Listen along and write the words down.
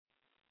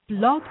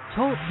Blog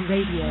Talk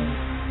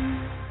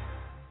Radio.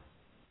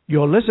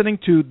 You're listening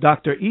to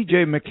Dr.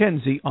 E.J.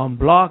 McKenzie on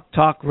Blog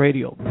Talk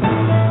Radio.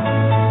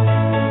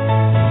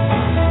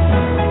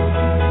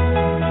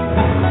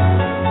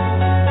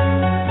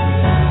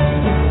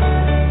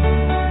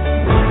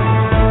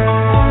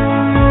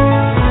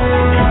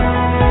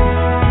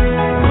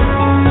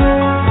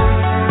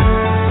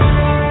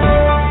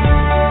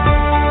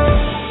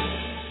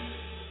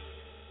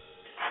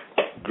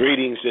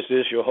 Greetings, this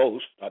is your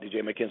host, Dr.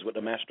 E.J. McKenzie with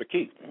the Master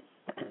Key.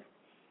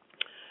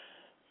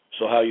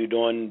 So how are you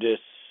doing this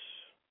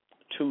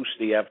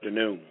Tuesday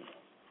afternoon?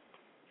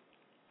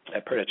 I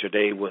pray that your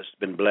day has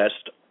been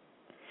blessed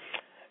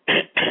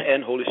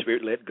and Holy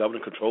Spirit led,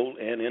 govern, control,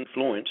 and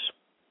influence.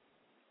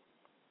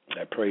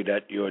 I pray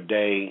that your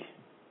day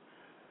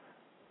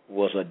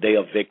was a day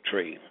of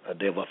victory, a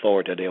day of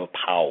authority, a day of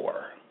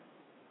power,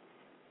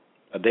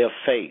 a day of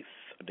faith,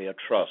 a day of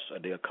trust, a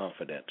day of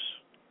confidence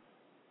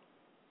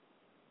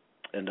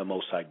in the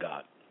Most High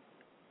God.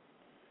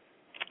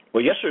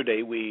 Well,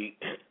 yesterday we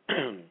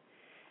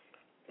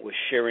were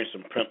sharing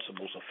some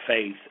principles of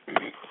faith.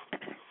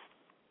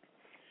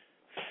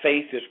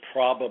 Faith is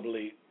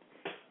probably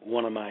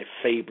one of my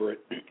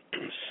favorite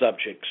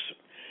subjects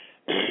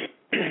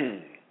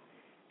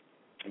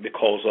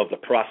because of the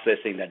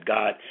processing that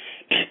God,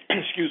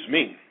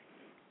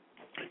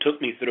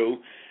 took me through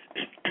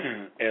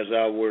as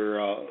I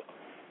were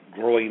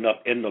growing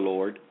up in the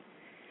Lord.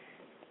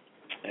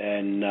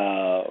 And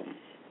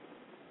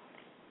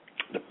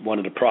one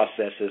of the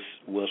processes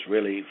was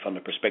really from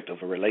the perspective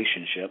of a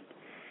relationship.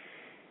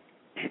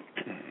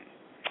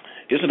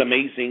 Isn't it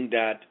amazing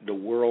that the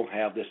world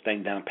have this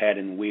thing down pat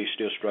and we're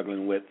still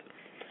struggling with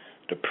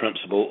the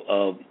principle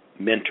of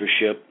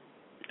mentorship,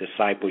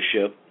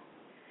 discipleship?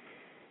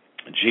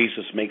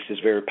 Jesus makes this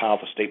very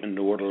powerful statement in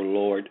the word of the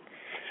Lord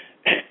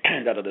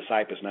that a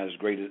disciple is not as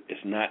great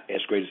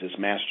as his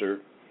master,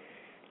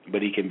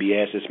 but he can be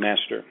as his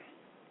master.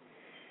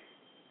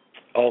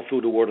 All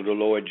through the word of the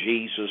Lord,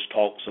 Jesus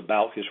talks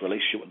about his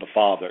relationship with the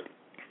Father.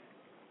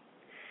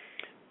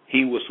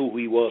 He was who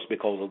he was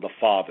because of the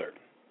Father.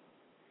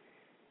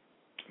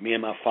 Me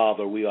and my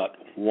Father, we are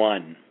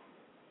one.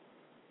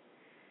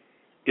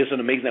 Isn't it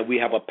amazing that we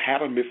have a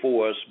pattern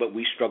before us, but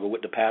we struggle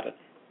with the pattern?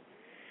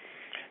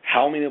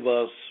 How many of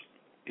us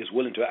is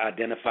willing to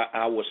identify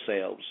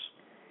ourselves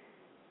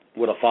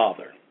with a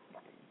father,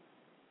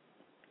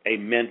 a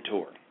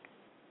mentor,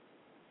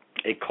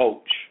 a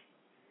coach,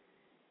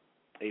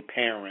 a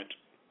parent?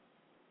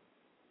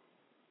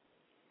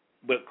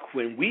 But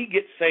when we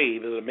get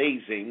saved, it's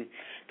amazing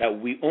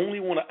that we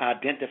only want to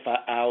identify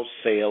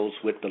ourselves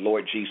with the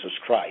Lord Jesus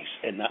Christ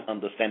and not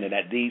understanding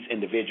that these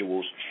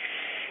individuals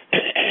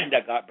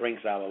that God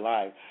brings out of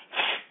life,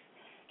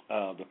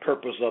 the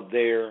purpose of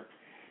their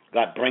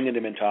God bringing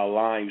them into our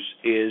lives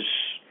is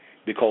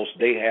because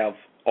they have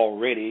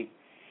already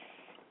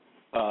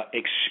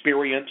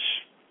experienced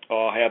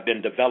or have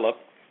been developed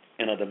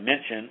in a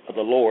dimension of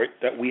the Lord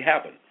that we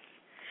haven't.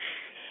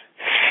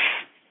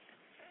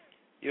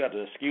 You have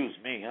to excuse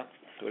me, huh?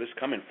 Where this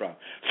coming from?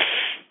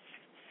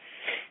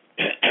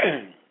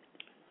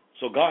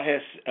 So God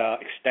has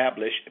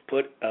established.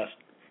 Well,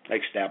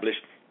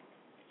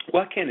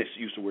 I can't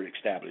use the word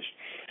established.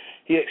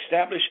 He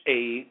established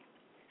a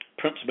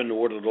principle in the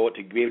word of the Lord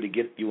to be able to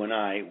get you and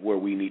I where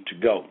we need to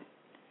go.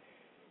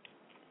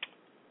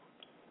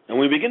 And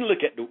when we begin to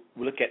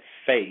look at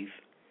faith,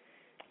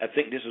 I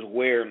think this is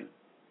where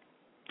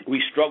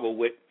we struggle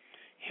with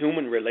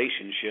human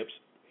relationships.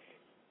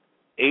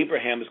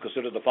 Abraham is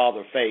considered the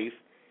father of faith,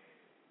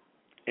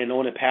 and the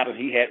only pattern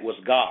he had was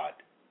God,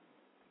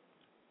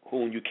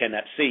 whom you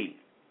cannot see.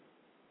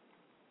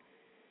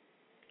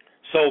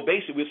 So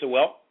basically we say,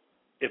 well,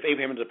 if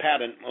Abraham is a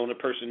pattern, the only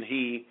person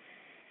he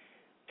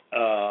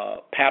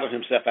patterned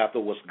himself after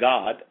was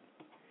God,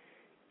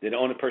 then the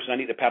only person I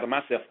need to pattern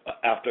myself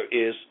after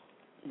is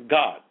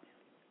God.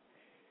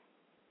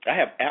 I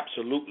have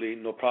absolutely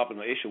no problem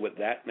or issue with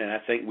that, and I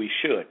think we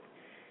should.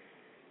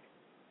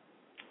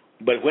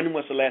 But when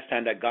was the last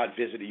time that God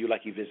visited you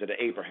like he visited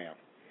Abraham?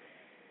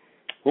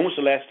 When was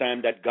the last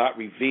time that God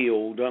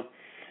revealed a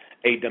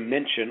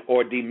dimension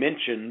or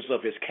dimensions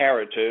of his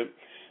character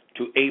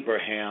to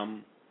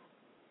Abraham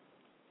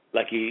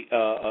like he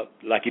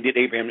did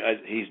Abraham,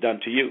 he's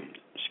done to you?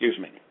 Excuse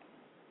me.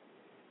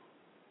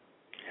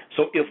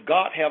 So if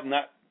God have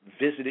not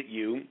visited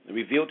you,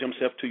 revealed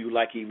himself to you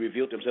like he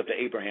revealed himself to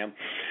Abraham,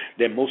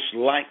 then most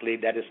likely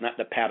that is not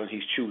the pattern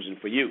he's choosing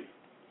for you.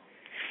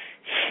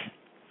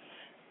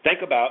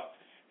 Think about,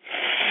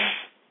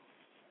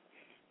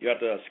 you have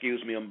to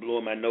excuse me, I'm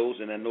blowing my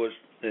nose, and I know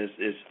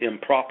it's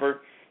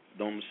improper.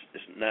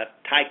 It's not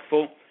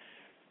tactful.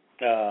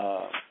 So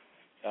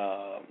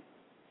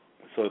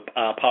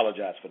I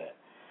apologize for that.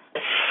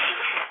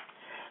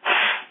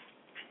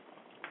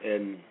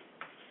 And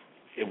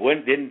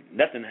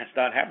nothing has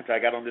started happening until I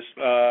got on this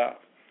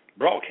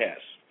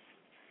broadcast.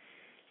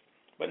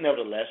 But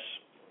nevertheless,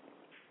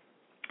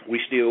 we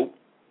still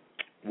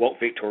walk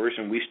victorious,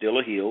 and we still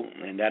are healed,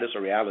 and that is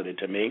a reality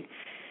to me.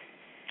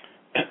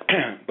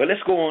 But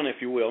let's go on, if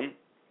you will,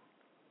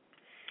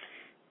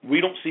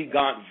 we don't see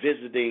God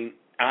visiting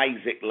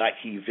Isaac like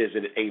he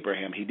visited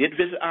Abraham. He did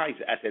visit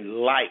Isaac. I said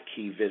like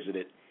he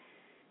visited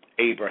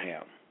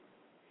Abraham.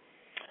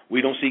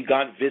 We don't see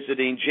God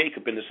visiting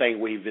Jacob in the same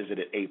way he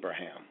visited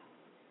Abraham.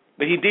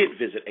 But he did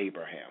visit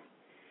Abraham.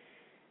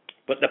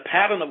 But the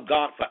pattern of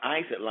God for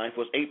Isaac's life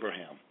was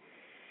Abraham.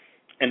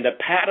 And the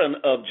pattern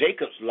of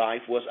Jacob's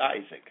life was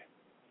Isaac.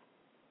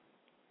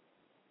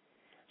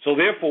 So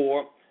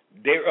therefore,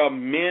 there are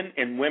men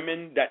and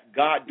women that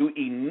God do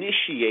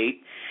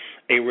initiate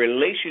a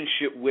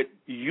relationship with.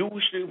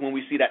 Usually when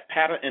we see that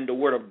pattern in the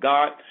Word of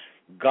God,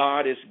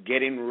 God is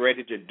getting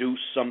ready to do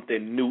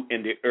something new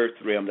in the earth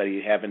realm that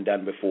he haven't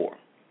done before.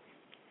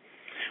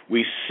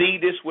 We see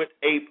this with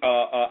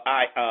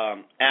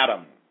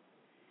Adam.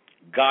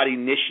 God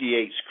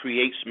initiates,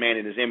 creates man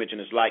in his image and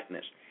his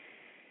likeness.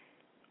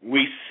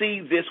 We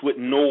see this with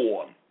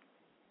Noah.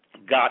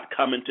 God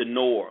coming to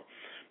Noah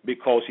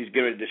because he's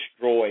going to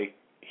destroy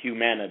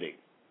humanity.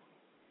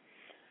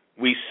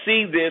 We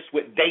see this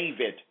with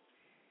David.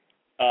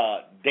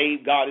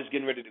 God is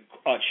getting ready to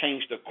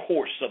change the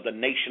course of the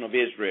nation of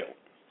Israel.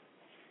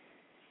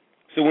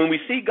 So when we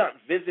see God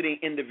visiting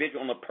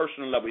individuals on a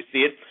personal level, we see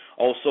it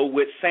also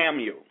with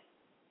Samuel.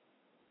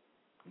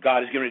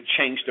 God is going to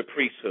change the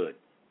priesthood.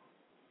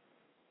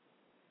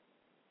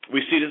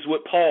 We see this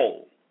with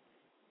Paul.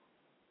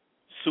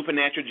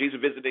 Supernatural, Jesus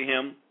visited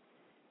him.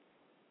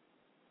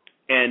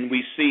 And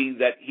we see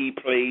that he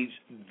plays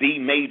the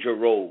major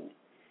role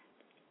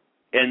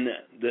in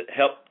the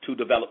help to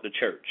develop the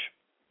church.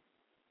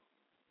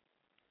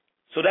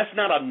 So that's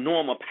not a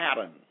normal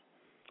pattern.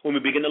 When we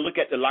begin to look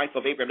at the life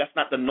of Abraham, that's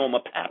not the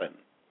normal pattern.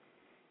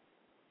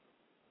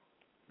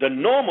 The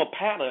normal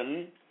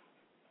pattern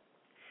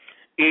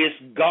is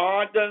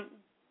God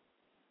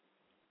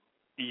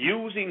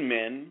using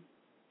men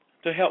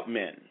to help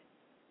men.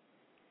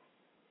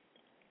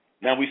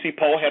 Now we see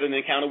Paul had an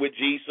encounter with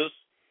Jesus,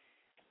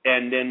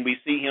 and then we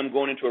see him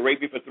going into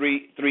Arabia for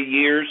three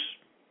years.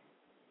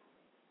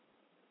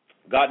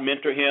 God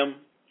mentored him.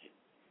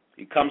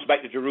 He comes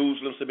back to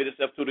Jerusalem, submit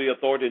himself to the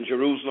authority in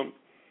Jerusalem.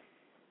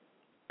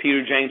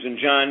 Peter, James, and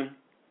John.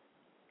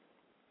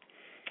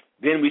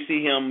 Then we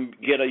see him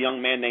get a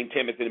young man named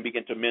Timothy and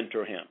begin to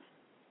mentor him.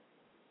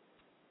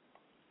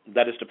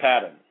 That is the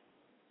pattern.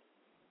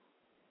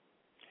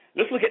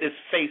 Let's look at this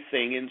faith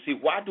thing and see,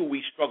 why do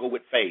we struggle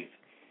with faith?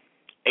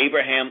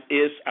 Abraham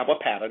is our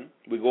pattern.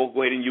 We go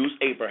ahead and use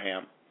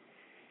Abraham.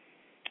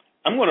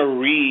 I'm going to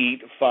read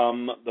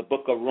from the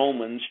book of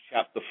Romans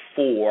chapter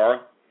 4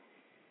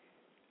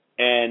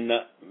 and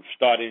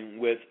starting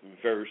with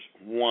verse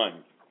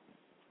 1.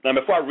 Now,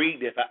 before I read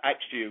this, I ask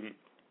you,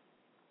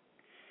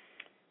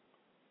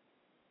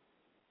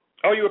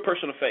 are you a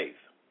person of faith?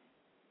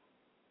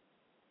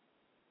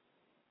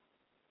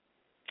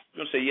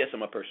 You're going to say, yes,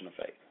 I'm a person of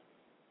faith.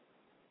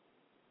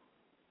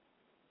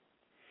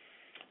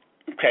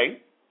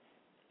 Okay.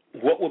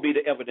 What will be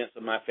the evidence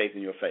of my faith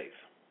and your faith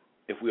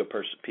if we are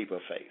people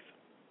of faith?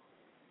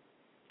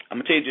 I'm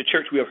going to tell you, the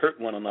church, we have hurt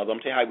one another. I'm going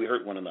to tell you how we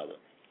hurt one another.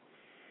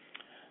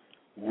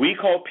 We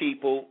call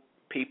people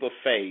of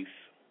faith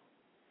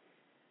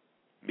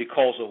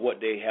because of what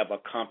they have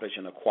accomplished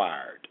and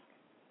acquired.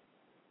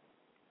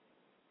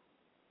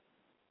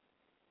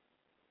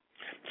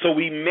 So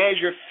we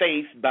measure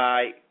faith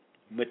by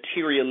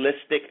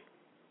materialistic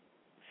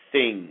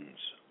things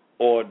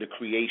or the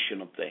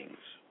creation of things,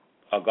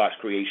 or God's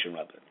creation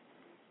rather.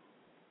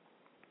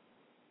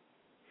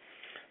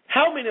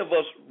 How many of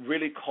us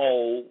really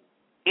call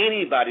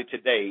anybody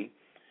today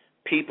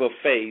people of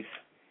faith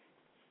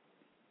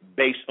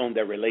based on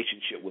their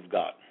relationship with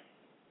God?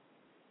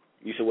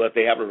 You say, well, if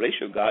they have a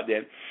relationship with God,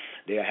 then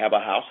they'll have a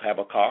house, have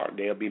a car,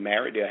 they'll be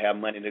married, they'll have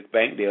money in the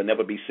bank, they'll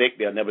never be sick,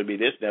 they'll never be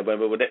this, never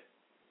be that.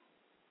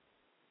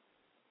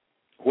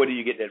 Where do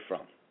you get that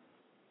from?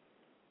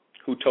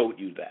 Who told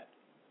you that?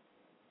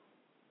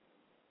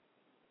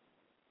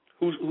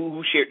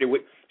 Who shared their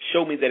wit?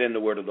 Show me that in the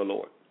word of the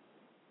Lord.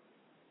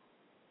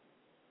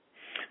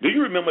 Do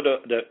you remember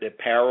the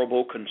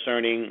parable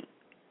concerning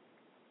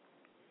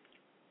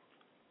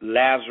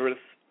Lazarus,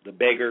 the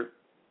beggar,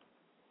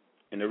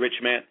 and the rich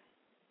man?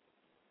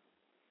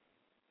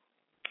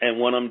 And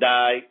one of them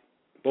died.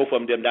 Both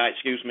of them died,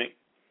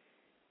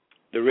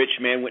 The rich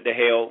man went to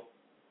hell,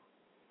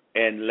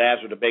 and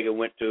Lazarus, the beggar,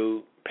 went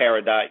to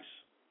paradise.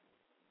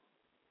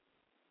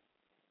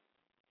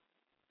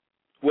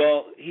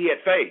 Well, he had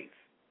faith,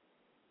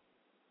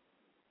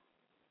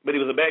 but he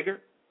was a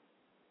beggar.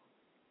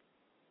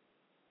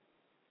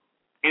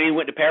 And he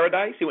went to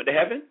paradise, he went to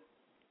heaven.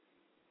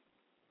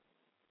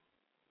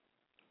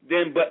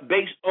 Then, but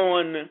based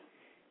on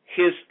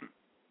his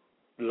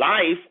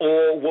life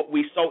or what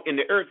we saw in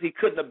the earth, he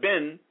couldn't have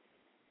been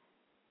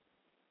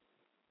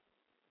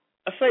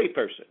a saved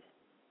person,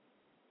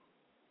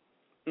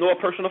 nor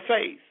a person of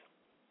faith,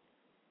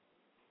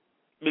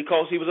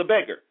 because he was a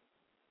beggar.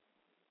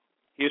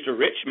 Here's a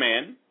rich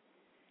man.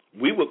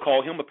 We would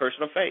call him a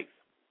person of faith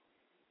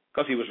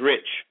because he was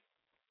rich.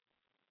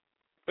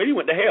 But he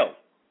went to hell.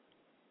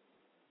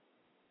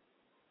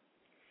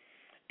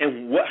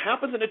 And what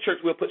happens in the church,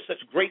 we'll put such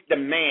great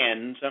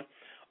demands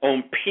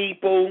on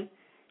people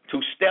to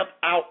step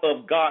out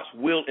of God's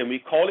will, and we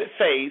call it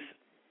faith,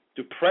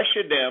 to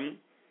pressure them.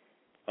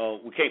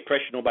 We can't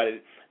pressure nobody.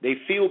 They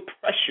feel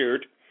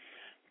pressured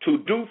to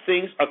do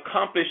things,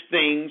 accomplish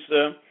things,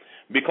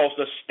 because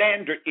the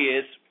standard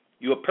is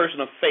you're a person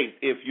of faith.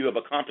 If you have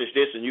accomplished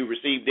this and you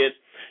received this,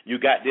 you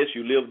got this,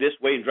 you live this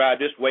way and drive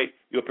this way,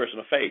 you're a person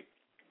of faith.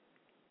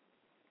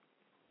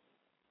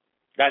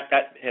 That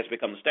has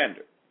become the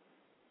standard.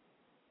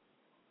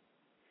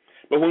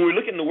 But when we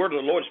look in the word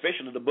of the Lord,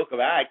 especially in the book of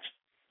Acts,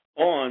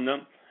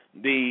 on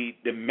the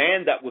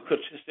man that was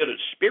considered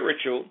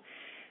spiritual,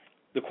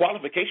 the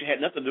qualification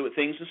had nothing to do with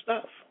things and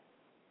stuff.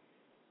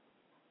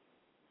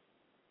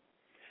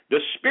 The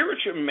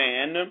spiritual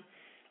man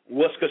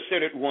was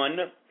considered one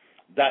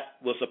that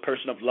was a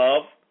person of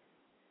love,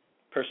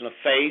 person of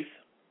faith,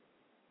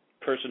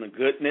 person of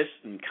goodness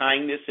and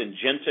kindness and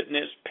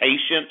gentleness,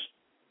 patience.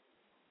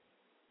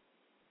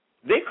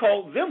 They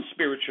called them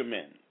spiritual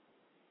men.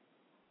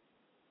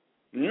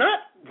 Not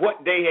what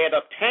they had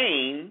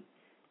obtained,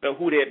 but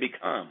who they had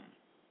become.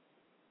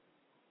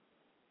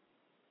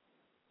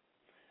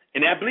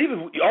 And I believe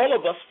if all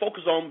of us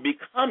focus on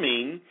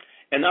becoming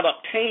and not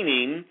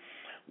obtaining,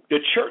 the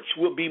church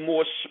will be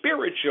more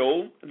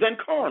spiritual than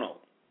carnal.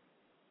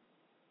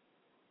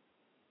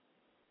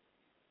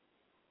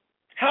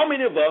 How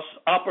many of us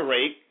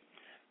operate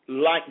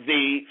like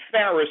the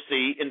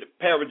Pharisee in the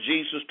parable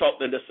Jesus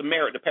talked in the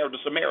parable of the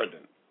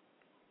Samaritan?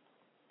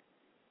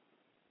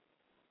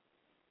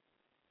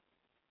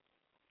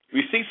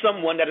 We see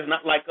someone that is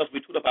not like us, we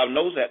put up our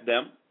nose at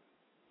them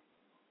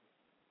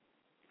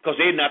because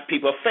they're not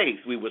people of faith,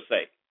 we would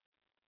say.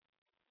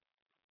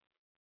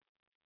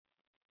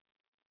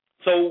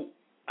 So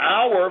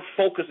our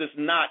focus is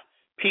not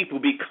people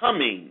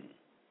becoming.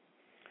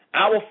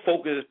 Our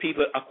focus is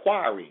people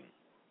acquiring.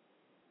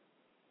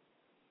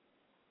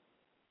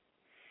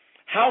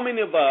 How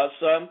many of us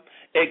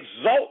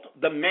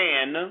exalt the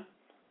man,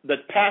 the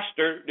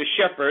pastor, the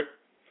shepherd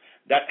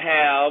that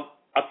have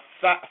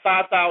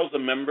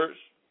 5,000 members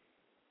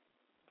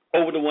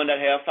over the one that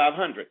have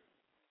 500?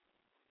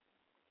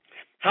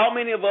 How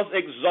many of us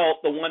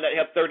exalt the one that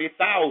have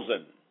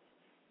 30,000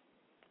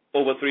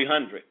 over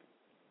 300?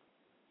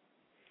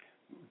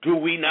 Do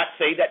we not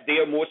say that they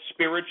are more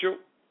spiritual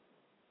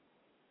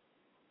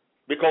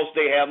because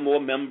they have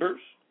more members?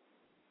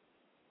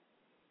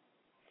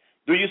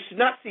 Do you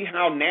not see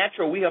how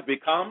natural we have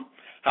become,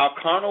 how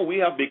carnal we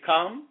have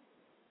become,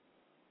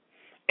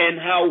 and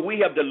how we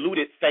have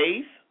diluted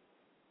faith?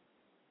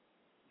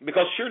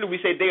 Because surely we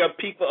say they are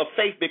people of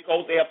faith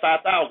because they have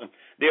 5,000.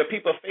 They are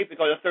people of faith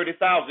because they have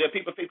 30,000. They are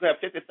people of faith because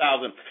they have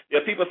 50,000. They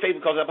are people of faith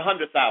because they have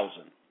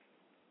 100,000.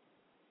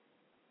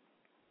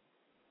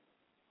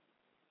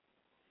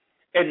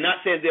 And not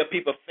saying they are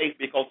people of faith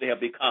because they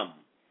have become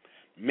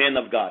men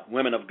of God,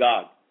 women of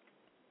God,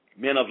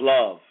 men of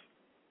love,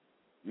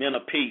 men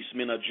of peace,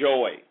 men of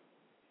joy,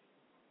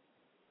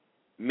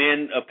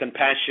 men of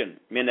compassion,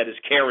 men that is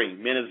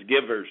caring, men as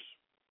givers,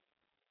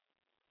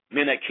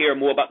 men that care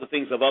more about the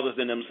things of others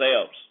than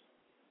themselves.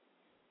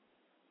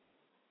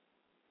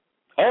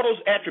 All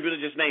those attributes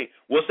I just named.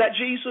 Was that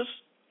Jesus?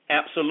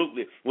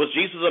 Absolutely. Was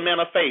Jesus a man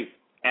of faith?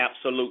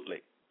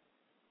 Absolutely.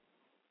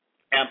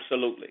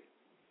 Absolutely.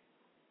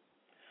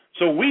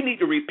 So we need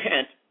to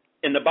repent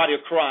in the body of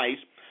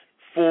Christ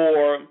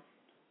for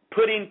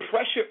putting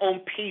pressure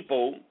on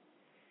people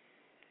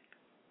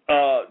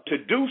to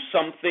do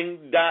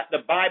something that the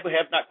Bible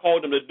has not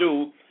called them to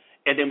do,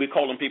 and then we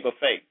call them people of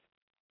faith.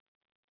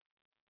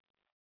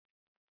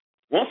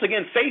 Once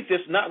again, faith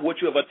is not what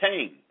you have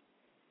attained.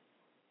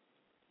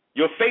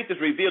 Your faith is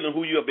revealed in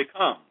who you have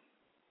become.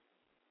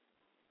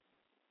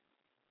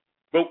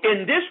 But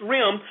in this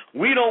realm,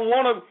 we don't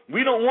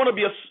want to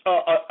be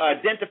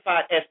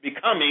identified as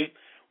becoming.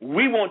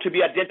 We want to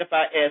be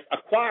identified as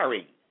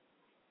acquiring.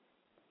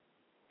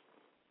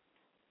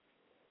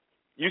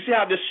 You see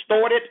how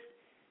distorted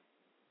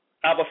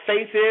our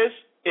faith is,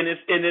 and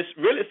it's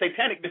really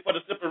satanic for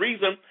the simple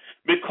reason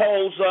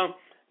because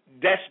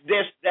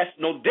there's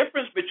no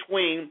difference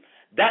between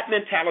that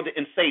mentality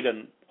and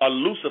Satan or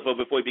Lucifer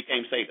before he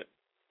became Satan.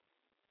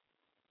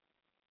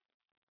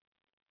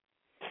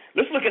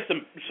 Let's look at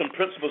some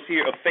principles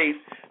here of faith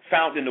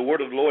found in the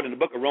Word of the Lord in the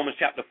book of Romans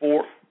chapter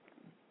 4,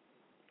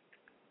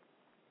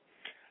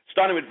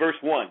 starting with verse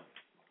 1.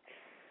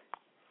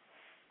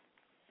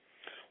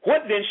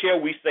 What then shall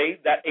we say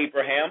that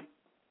Abraham,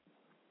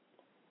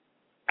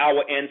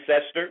 our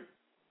ancestor,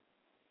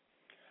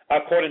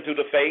 according to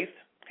the faith,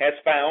 has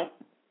found?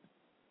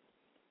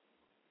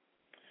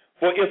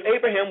 For if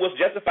Abraham was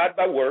justified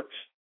by works,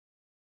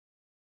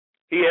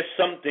 he has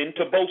something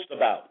to boast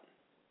about,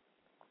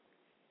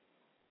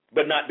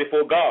 but not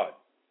before God.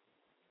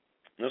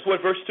 That's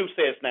what verse 2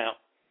 says now.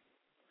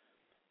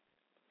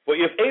 For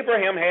if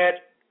Abraham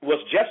was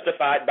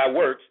justified by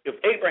works,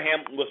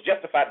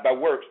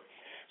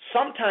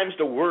 sometimes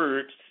the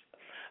words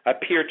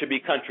appear to be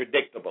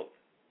contradictable.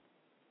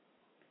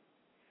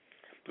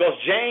 Because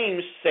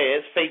James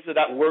says faith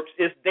without works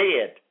is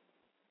dead.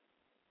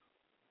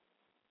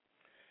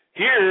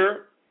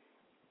 Here,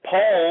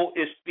 Paul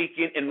is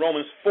speaking in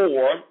Romans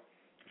 4,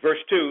 verse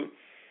 2.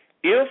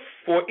 If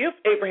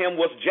Abraham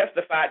was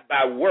justified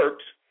by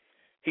works,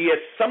 he has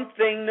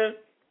something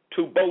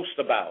to boast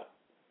about,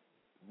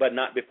 but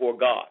not before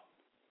God.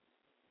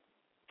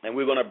 And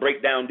we're going to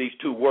break down these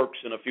two works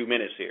in a few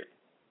minutes here.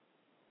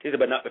 He said,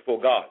 but not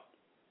before God.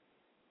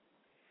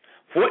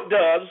 What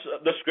does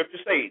the scripture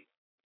say?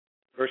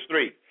 Verse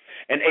 3.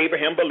 And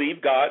Abraham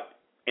believed God,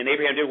 and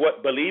Abraham did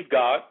what? Believed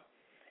God,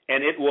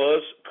 and it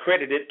was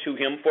credited to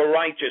him for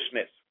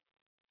righteousness.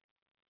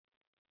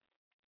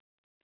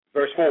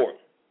 Verse 4.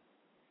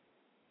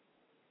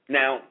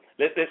 Now,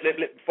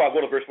 before I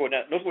go to verse 4,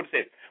 now notice what it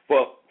says.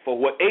 For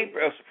what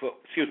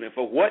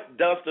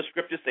does the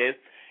scripture says?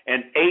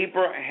 And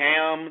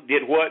Abraham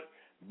did what?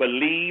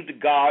 Believed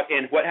God,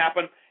 and what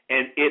happened?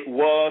 And it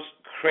was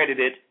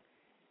credited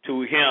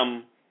to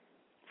him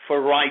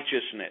for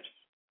righteousness.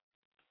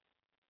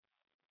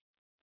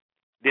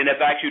 Then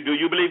if I ask you, do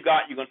you believe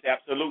God? You're going to say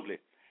absolutely.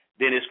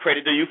 Then it's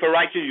credited to you for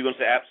righteousness. You're going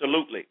to say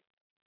absolutely.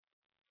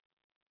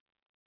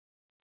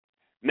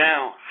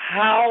 Now,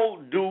 how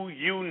do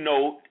you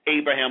know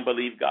Abraham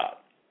believed God?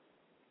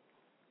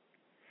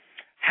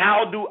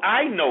 How do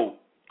I know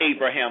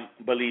Abraham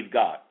believed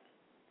God?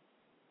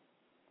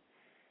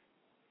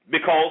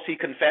 Because he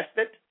confessed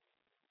it.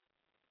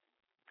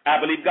 I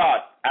believe God.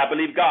 I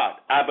believe God.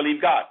 I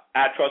believe God.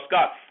 I trust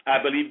God.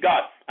 I believe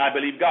God. I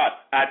believe God.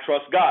 I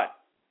trust God.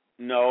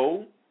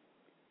 No,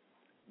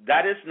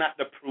 that is not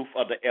the proof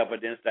of the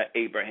evidence that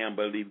Abraham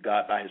believed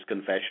God by his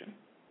confession.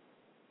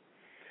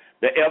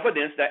 The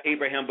evidence that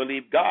Abraham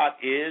believed God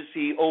is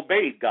he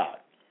obeyed God.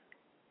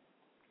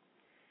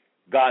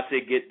 God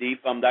said, get thee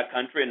from that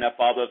country and that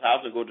father's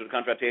house and go to the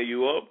country I tell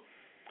you of.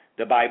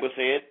 The Bible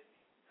said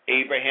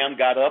Abraham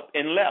got up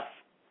and left.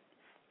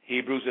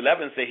 Hebrews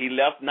 11 said he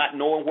left not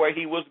knowing where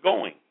he was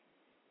going.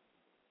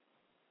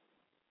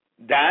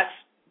 That's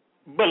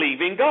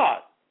believing God.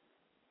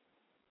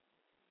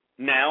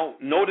 Now,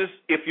 notice,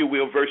 if you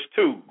will, verse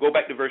 2. Go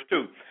back to verse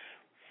 2.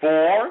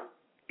 For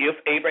if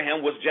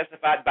Abraham was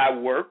justified by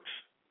works,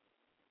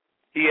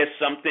 he has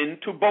something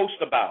to boast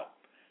about,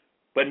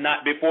 but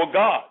not before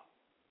God.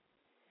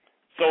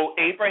 So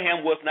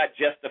Abraham was not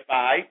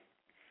justified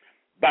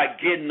by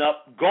getting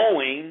up,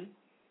 going.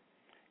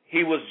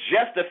 He was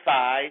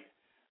justified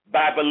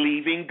by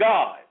believing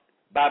God.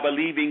 By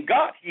believing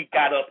God, he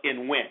got up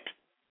and went.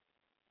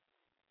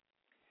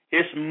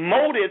 His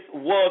motive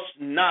was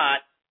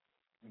not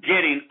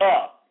getting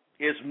up.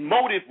 His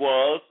motive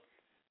was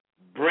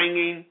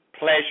bringing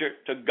pleasure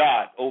to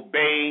God,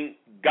 obeying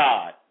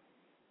God.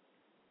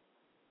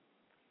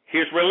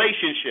 Here's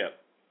relationship.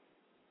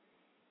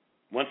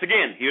 Once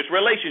again, here's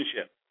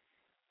relationship.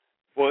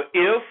 For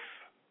if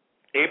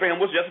Abraham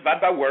was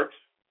justified by works,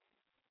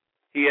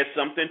 he has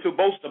something to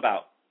boast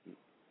about,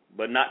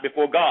 but not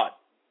before God.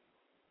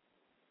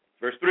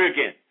 Verse 3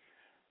 again.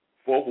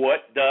 For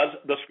what does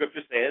the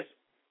scripture says?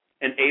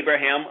 And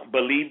Abraham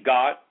believed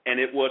God, and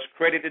it was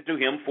credited to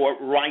him for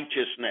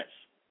righteousness.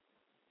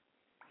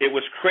 It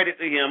was credited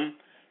to him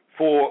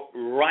for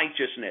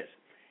righteousness.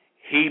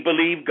 He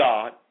believed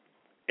God,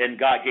 and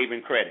God gave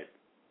him credit.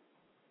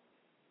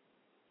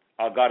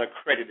 Or God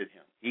accredited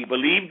him. He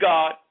believed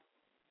God,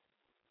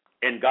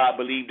 and God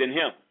believed in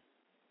him.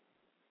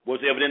 Was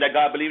it evident that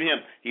God believed in him?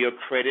 He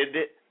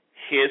accredited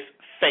his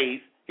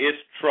faith, his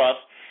trust,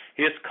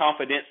 his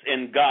confidence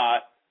in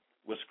God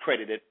was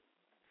credited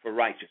for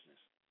righteousness.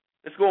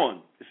 Let's go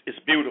on. It's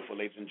beautiful,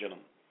 ladies and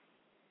gentlemen.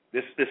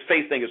 This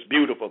faith thing is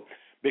beautiful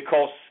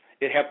because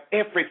it has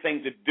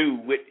everything to do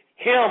with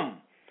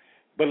him,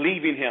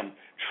 believing him,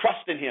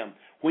 trusting him.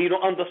 When you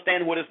don't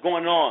understand what is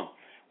going on,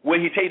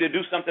 when he tell you to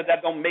do something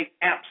that don't make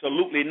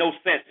absolutely no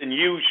sense, and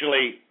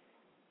usually,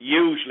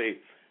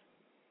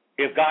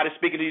 if God is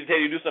speaking to you to tell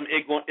you to do something,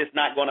 it's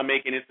not going to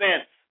make any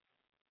sense.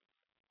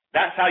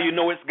 That's how you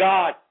know it's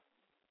God.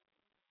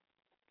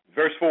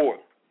 Verse 4.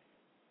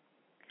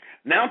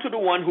 Now to the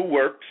one who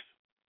works,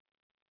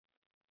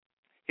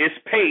 his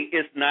pay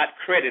is not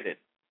credited.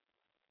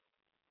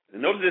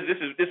 Notice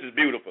this is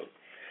beautiful.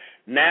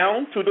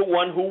 Now to the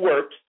one who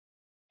works,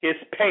 his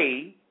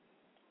pay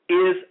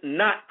is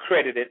not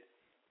credited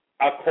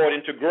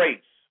according to grace,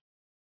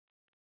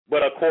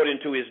 but according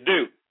to his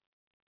due.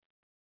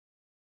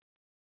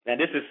 Now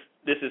this is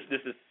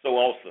so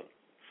awesome.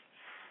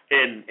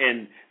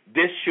 And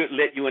this should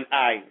let you and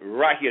I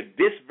right here,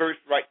 this verse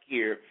right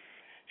here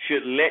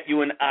should let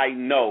you and I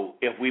know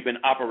if we've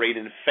been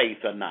operating in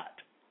faith or not.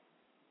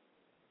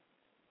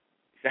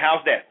 So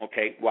how's that?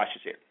 Okay, watch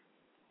this here.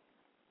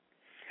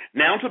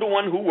 Now to the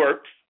one who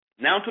works,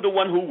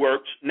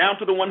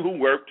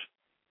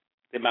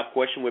 then my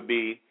question would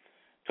be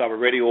to our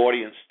radio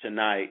audience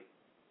tonight,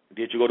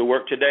 did you go to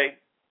work today?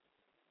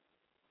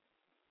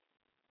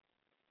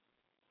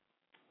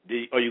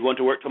 Are you going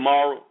to work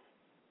tomorrow?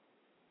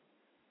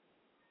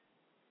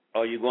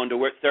 Are you going to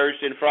work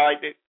Thursday and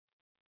Friday?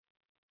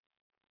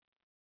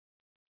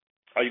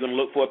 Are you going to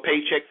look for a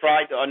paycheck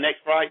Friday or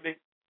next Friday?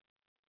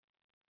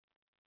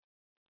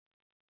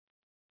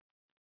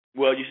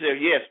 Well, you say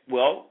yes.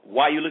 Well,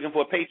 why are you looking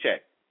for a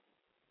paycheck?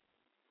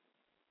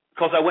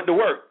 Because I went to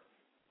work.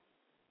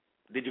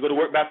 Did you go to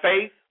work by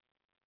faith?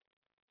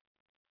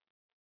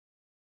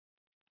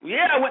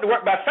 Yeah, I went to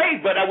work by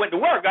faith, but I went to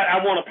work.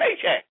 I want a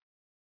paycheck.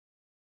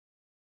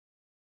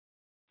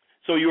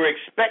 So you're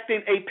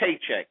expecting a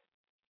paycheck.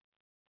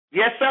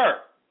 Yes, sir.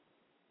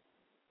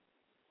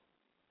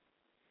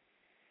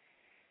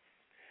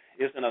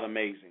 Isn't that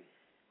amazing?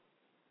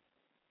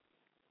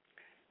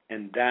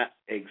 And that's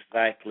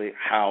exactly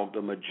how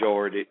the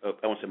majority of,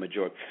 I won't say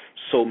majority,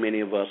 so many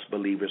of us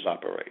believers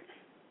operate.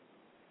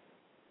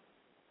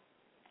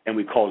 And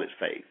we call it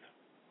faith.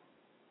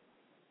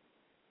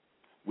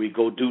 We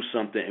go do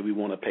something and we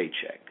want a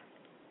paycheck.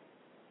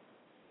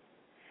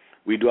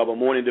 We do our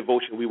morning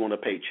devotion, we want a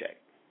paycheck.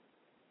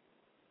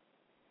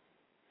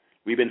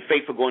 We've been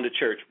faithful going to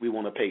church, we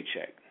want a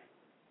paycheck.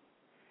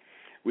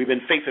 We've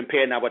been faithful in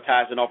paying our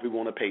tithes and off, we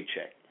want a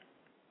paycheck.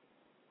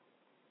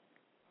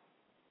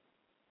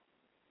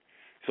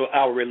 So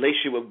our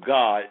relationship with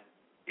God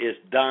is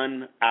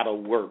done out of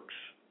works.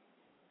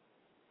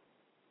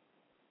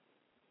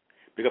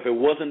 Because if it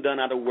wasn't done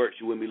out of works,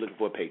 you wouldn't be looking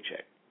for a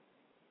paycheck.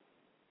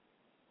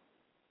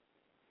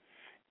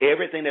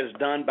 Everything that is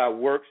done by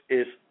works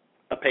is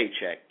a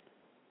paycheck.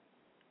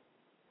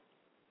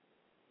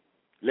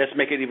 Let's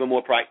make it even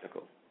more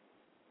practical.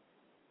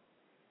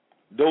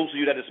 Those of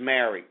you that is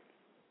married,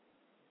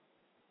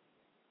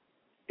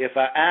 if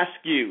I ask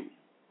you,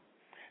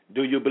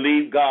 do you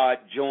believe God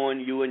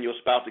joined you and your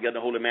spouse together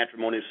in holy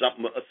matrimony?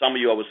 Some of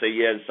you I would say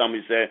yes, and some of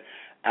you say,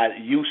 I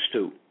used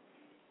to.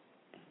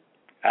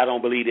 I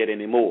don't believe that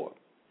anymore.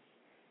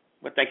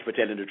 But thank you for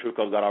telling the truth,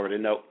 because God already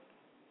knows.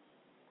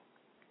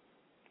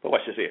 But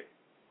watch this here.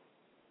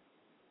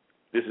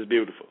 This is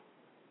beautiful.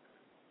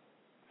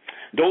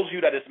 Those of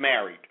you that is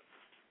married,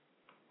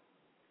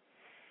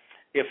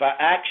 if I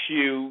ask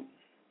you,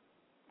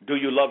 do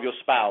you love your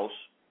spouse,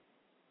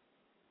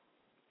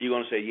 you're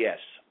going to say yes.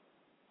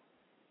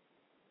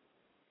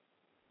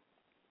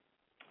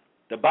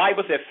 The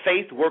Bible says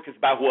faith worketh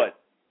by what?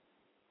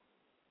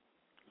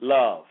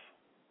 Love.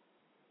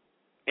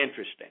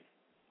 Interesting.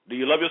 Do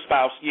you love your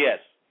spouse? Yes.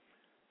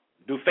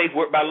 Do faith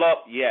work by love?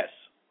 Yes.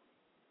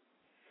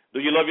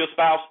 Do you love your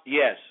spouse?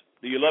 Yes.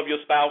 Do you love your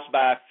spouse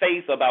by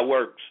faith or by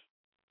works?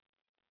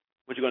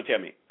 What you going to tell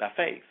me? By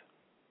faith.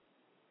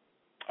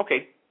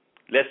 Okay,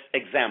 let's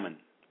examine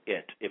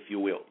it, if you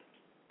will.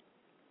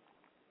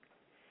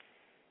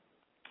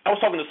 I was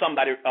talking to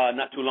somebody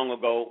not too long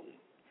ago.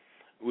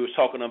 We were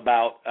talking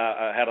about,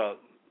 I had a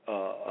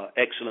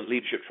excellent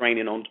leadership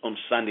training on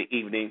Sunday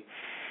evening,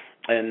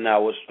 and I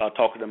was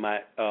talking to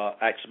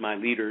asked my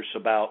leaders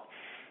about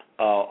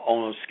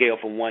on a scale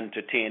from 1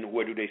 to 10,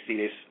 where do they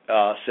see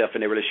themselves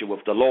in their relationship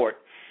with the Lord?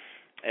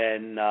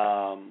 And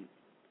I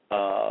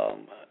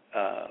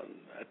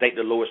think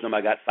the lowest number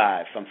I got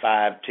 5, from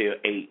 5 to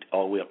 8,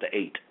 all the way up to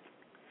 8.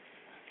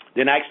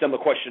 Then I asked them a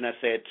question. I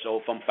said,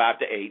 so from 5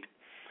 to 8,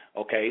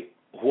 okay,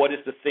 what is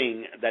the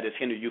thing that has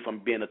hindered you from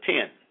being a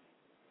 10?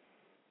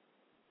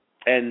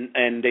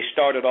 And they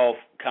started off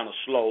kind of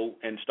slow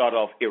and started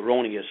off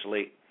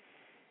erroneously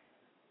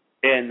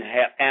and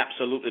had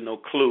absolutely no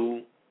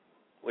clue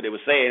what they were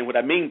saying. What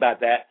I mean by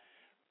that,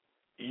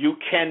 you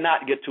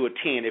cannot get to a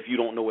 10 if you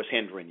don't know what's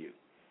hindering you.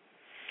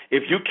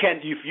 If you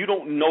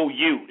don't know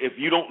you, if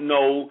you don't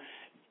know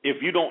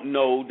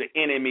the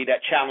enemy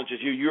that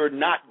challenges you, you're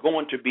not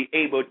going to be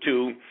able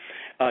to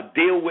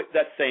deal with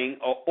that thing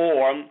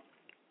or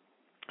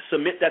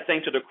submit that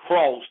thing to the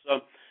cross,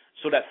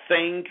 so that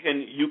thing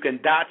you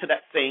can die to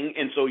that thing,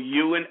 and so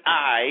you and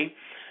I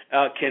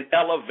can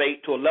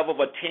elevate to a level of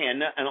a 10,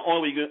 and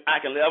only I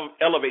can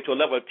elevate to a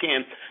level of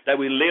 10 that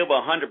we live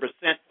 100%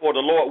 for the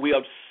Lord. We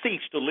have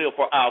ceased to live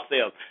for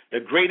ourselves.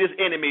 The greatest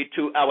enemy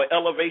to our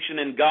elevation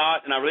in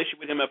God and our relationship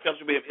with Him and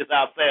fellowship with Him is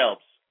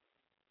ourselves.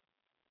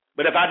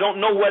 But if I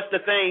don't know what's the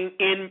thing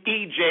in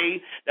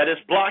EJ that is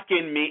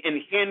blocking me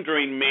and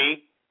hindering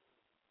me,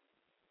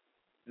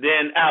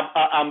 then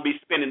I'll be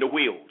spinning the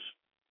wheels.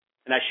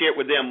 And I shared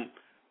with them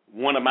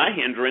one of my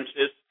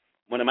hindrances,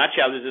 one of my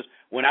challenges,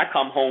 when I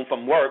come home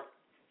from work,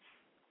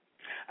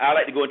 I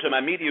like to go into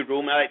my media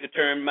room. I like to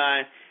turn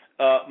my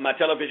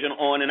television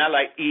on, and I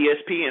like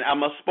ESPN.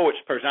 I'm a sports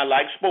person. I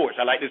like sports.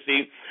 I like to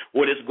see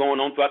what is going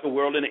on throughout the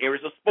world in the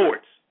areas of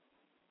sports.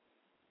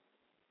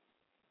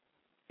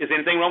 Is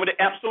anything wrong with it?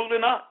 Absolutely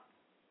not.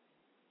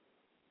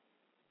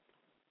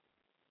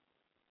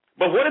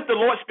 But what if the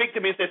Lord speaks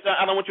to me and says,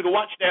 I don't want you to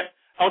watch that.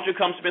 I want you to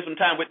come spend some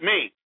time with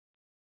me.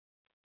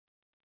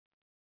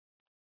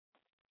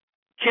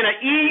 Can I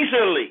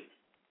easily,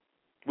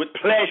 with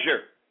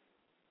pleasure,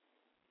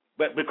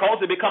 but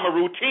because it become a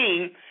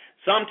routine,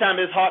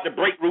 sometimes it's hard to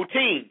break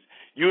routines.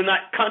 You're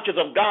not conscious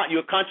of God.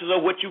 You're conscious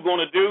of what you're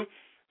going to do.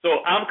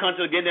 So I'm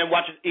conscious of getting there and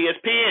watching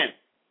ESPN.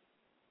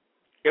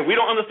 If we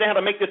don't understand how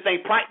to make this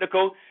thing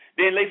practical,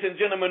 then, ladies and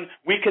gentlemen,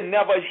 we can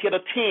never hit a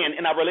 10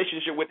 in our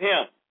relationship with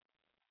Him.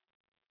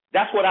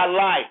 That's what I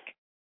like.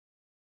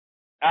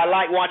 I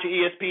like watching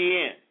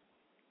ESPN.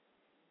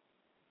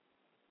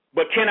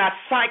 But can I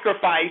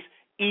sacrifice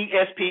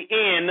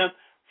ESPN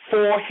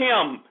for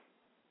him,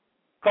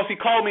 because he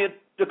called me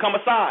to come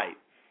aside.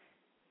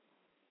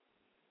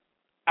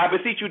 I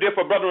beseech you,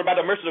 therefore, brethren, by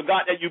the mercy of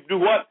God, that you do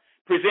what?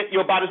 Present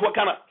your bodies, what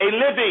kind of? A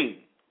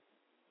living.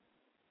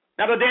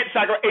 Not a dead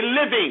sacrifice, a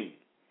living.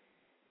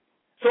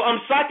 So I'm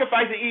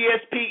sacrificing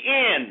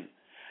ESPN,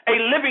 a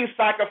living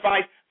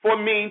sacrifice for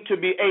me to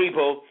be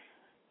able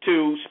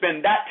to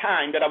spend that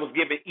time that I was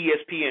giving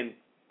ESPN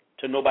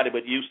to nobody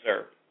but you,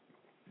 sir.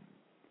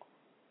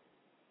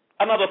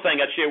 Another thing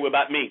I'd share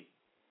about me.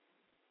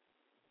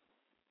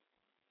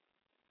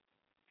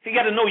 You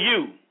got to know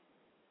you.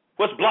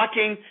 What's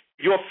blocking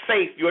your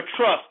faith, your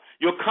trust,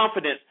 your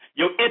confidence,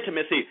 your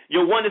intimacy,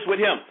 your oneness with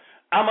him?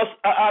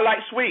 I like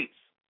sweets.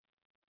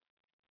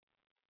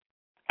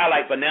 I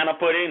like banana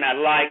pudding. I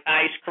like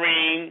ice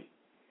cream.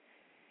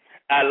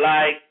 I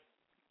like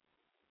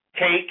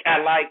cake.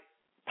 I like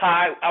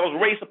pie. I was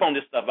raised upon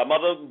this stuff. My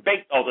mother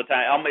baked all the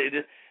time.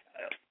 It's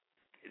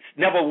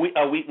never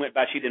a week went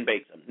by she didn't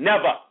bake them.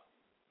 Never.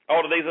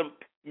 All the days of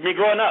me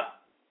growing up.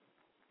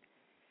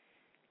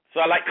 So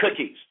I like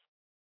cookies,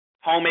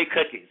 homemade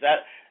cookies.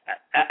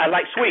 I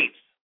like sweets.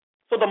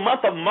 So the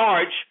month of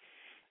March,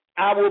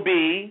 I will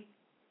be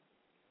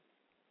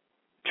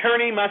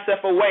turning myself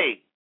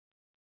away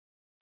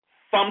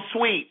from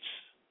sweets.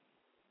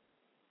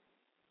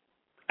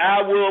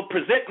 I will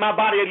present my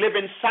body a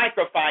living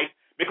sacrifice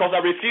because I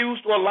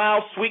refuse to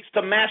allow sweets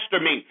to master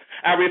me.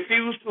 I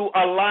refuse to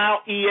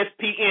allow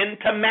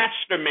ESPN to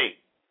master me.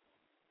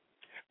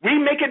 We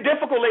make it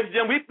difficult, ladies and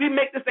gentlemen. We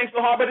make this thing so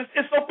hard, but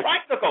it's so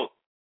practical.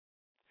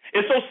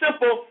 It's so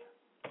simple,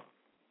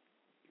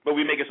 but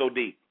we make it so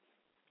deep.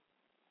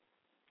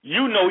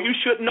 You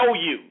should know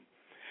you.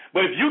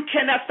 But if you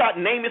cannot start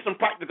naming some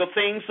practical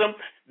things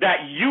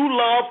that you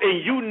love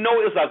and you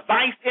know is a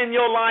vice in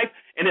your life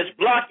and it's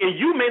blocking,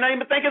 you may not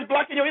even think it's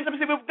blocking your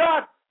intimacy with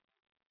God.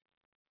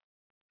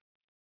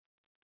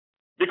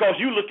 Because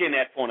you're looking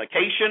at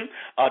fornication,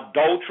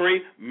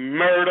 adultery,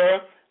 murder,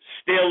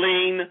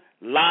 stealing,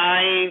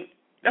 lying.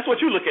 That's what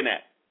you're looking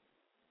at.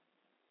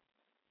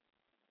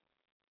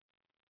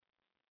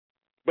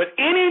 But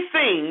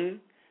anything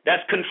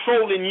that's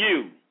controlling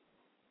you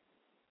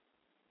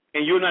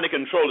and you're not in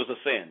control is a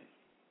sin.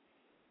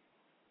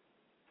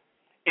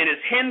 And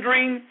it's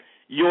hindering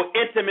your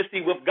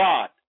intimacy with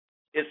God.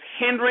 It's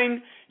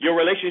hindering your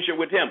relationship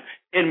with him.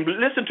 And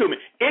listen to me,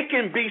 it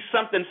can be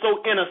something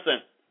so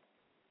innocent.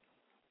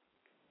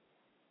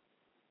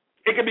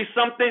 It can be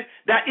something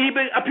that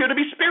even appear to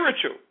be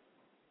spiritual.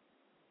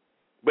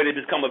 But it's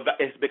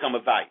become a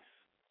vice.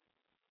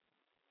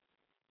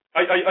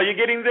 Are you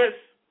getting this?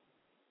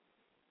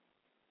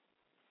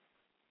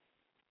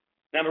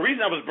 Now, the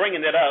reason I was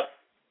bringing that up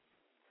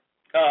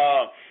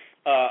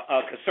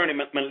concerning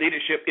my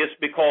leadership is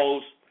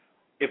because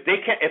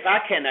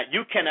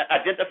you cannot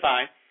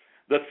identify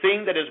the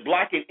thing that is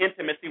blocking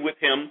intimacy with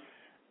him,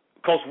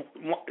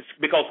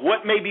 because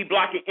what may be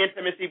blocking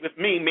intimacy with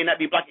me may not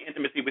be blocking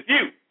intimacy with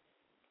you.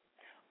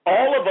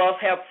 All of us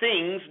have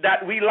things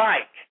that we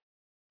like.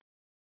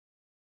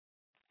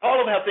 All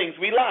of us have things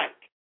we like.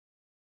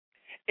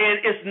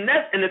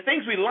 And the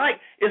things we like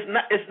is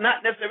not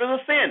necessarily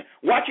a sin.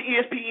 Watching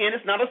ESPN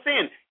is not a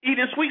sin.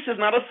 Eating sweets is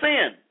not a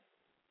sin.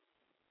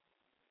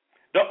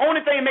 The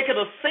only thing making it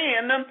a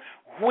sin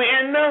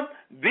when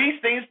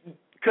these things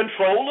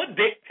control or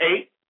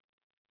dictate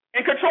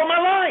and control my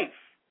life,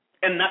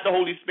 and not the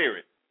Holy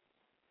Spirit.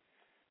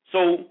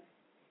 So,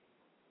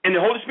 and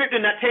the Holy Spirit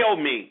did not tell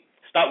me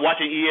stop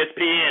watching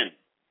ESPN.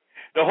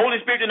 The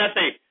Holy Spirit did not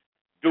say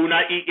do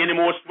not eat any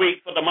more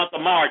sweets for the month of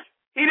March.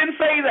 He didn't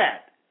say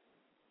that.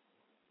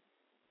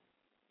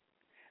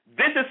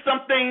 This is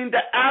something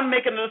that I'm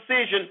making a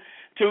decision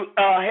to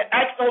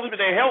ask the Holy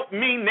Spirit to help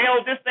me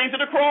nail this thing to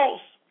the cross.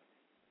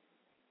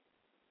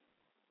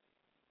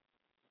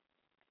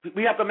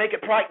 We have to make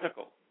it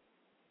practical.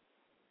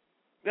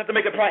 We have to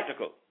make it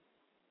practical.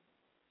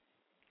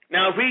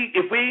 Now, if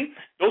we,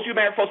 those of you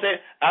married folks say,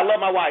 I love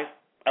my wife,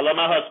 I love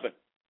my husband.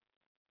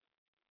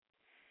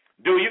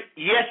 Do you?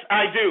 Yes,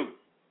 I do.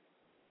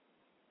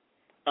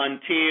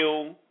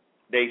 Until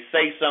they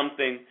say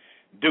something,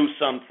 do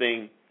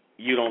something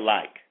you don't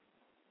like.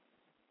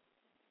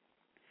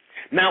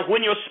 Now,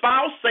 when your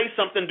spouse say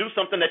something, do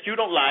something that you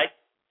don't like,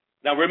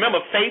 now remember,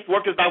 faith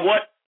works by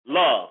what?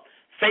 Love.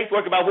 Faith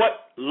works by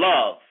what?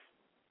 Love.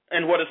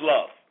 And what is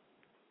love?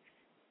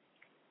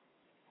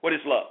 What is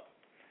love?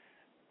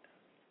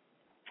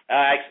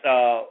 I asked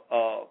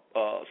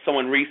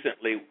someone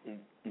recently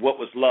what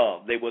was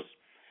love. They was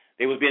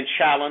being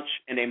challenged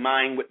in their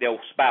mind with their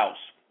spouse.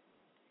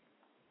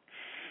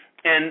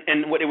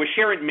 And what they were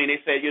sharing to me, they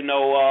said,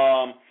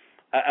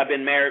 I've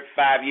been married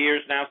 5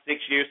 years now,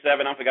 6 years,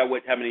 7. I forgot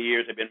how many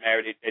years they've been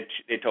married.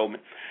 They told me,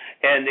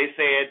 and they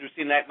said, it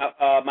seems like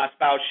my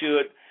spouse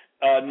should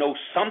know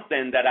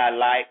something that I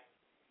like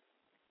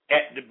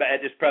at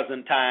this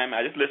present time.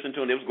 I just listened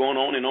to them. It was going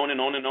on and on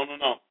and on and on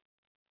and on.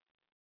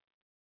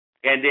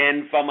 And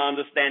then, from my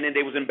understanding,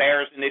 they was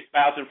embarrassing their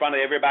spouse in front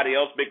of everybody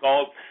else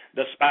because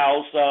the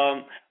spouse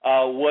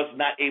was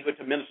not able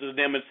to minister to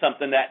them in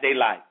something that they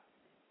liked.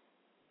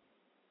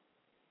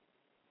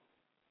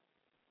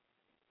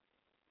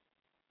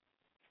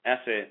 I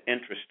said,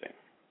 interesting.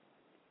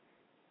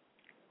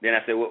 Then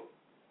I said, well,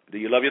 do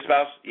you love your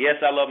spouse? Yes,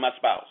 I love my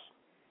spouse.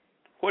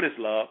 What is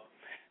love?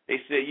 They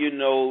said,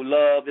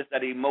 love is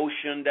that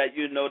emotion that,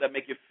 that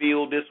make you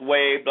feel this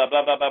way, blah,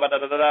 blah, blah, blah, blah, blah,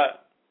 blah, blah.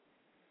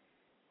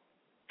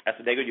 I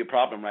said, there go your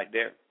problem right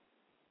there.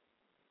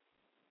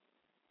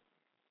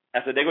 I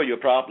said, there go your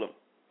problem.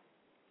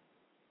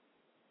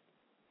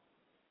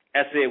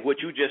 I said, what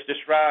you just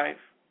described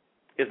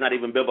is not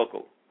even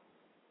biblical.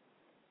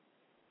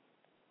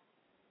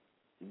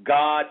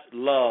 God's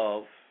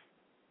love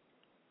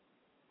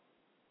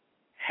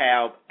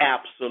have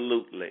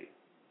absolutely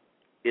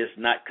is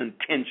not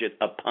contingent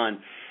upon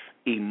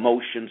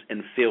emotions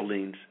and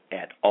feelings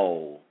at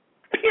all.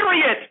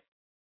 Period.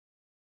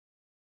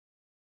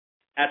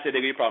 I said,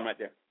 there go your problem right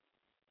there.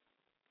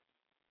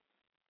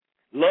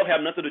 Love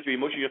have nothing to do with your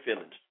emotions, your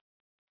feelings.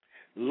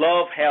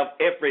 Love have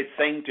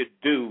everything to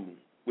do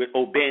with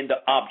obeying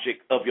the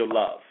object of your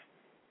love.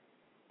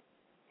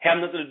 Have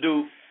nothing to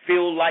do,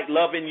 feel like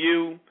loving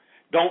you,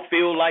 don't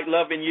feel like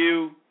loving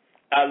you.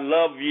 I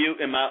love you,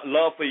 and my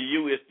love for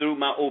you is through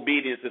my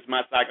obedience. It's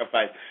my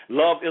sacrifice.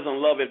 Love isn't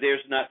love if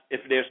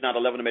there's not a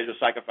level of measure of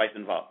sacrifice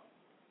involved.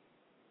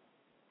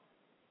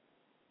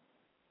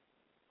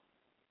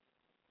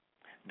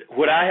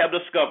 What I have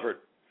discovered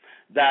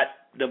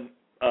that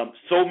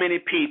so many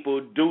people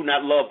do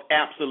not love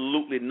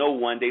absolutely no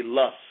one. They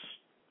lust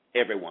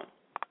everyone.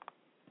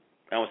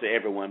 I don't want to say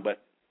everyone, but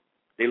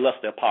they lust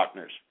their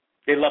partners.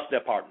 They lust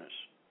their partners.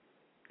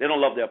 They don't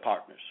love their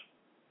partners.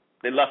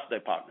 They lust their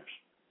partners.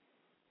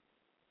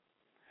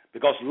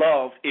 Because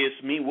love is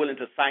me willing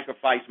to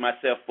sacrifice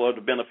myself for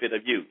the benefit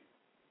of you.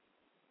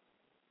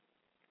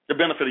 The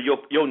benefit of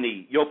your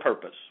need, your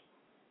purpose.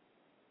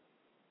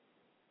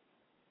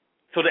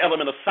 So the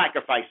element of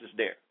sacrifice is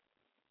there.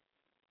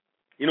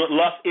 You know what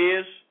lust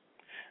is?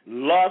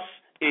 Lust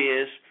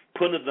is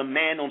putting a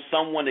demand on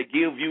someone to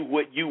give you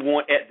what you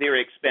want at their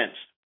expense.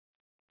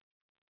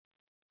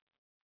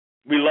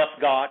 We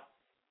lust God.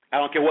 I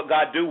don't care what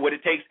God do, what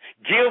it takes.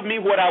 Give me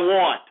what I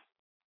want.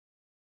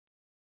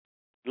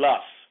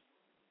 Lust.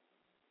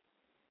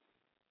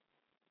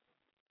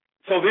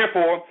 So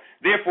therefore,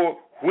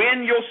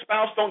 when your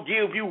spouse don't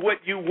give you what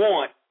you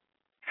want,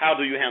 how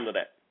do you handle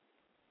that?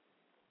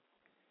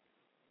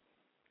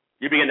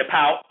 You begin to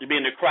pout, you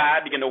begin to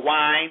cry, begin to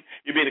whine,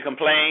 you begin to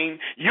complain.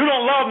 You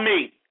don't love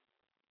me.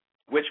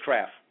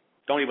 Witchcraft.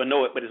 Don't even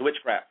know it, but it's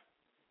witchcraft.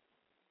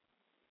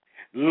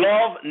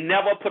 Love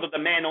never put a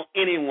demand on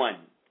anyone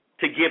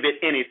to give it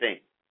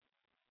anything.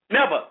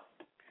 Never.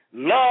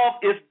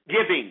 Love is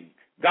giving.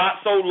 God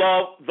so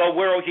loved the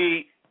world,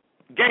 he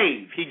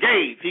gave. He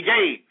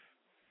gave.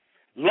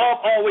 Love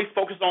always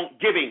focuses on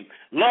giving.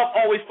 Love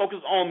always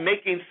focuses on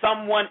making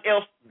someone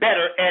else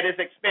better at his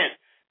expense.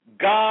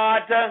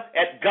 God,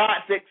 at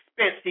God's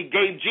expense, he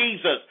gave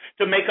Jesus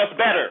to make us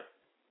better.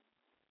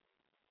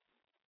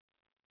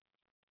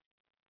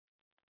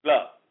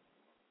 Love.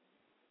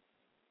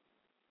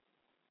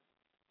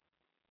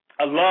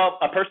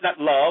 A person that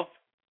loves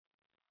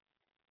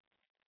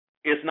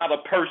is not a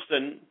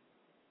person.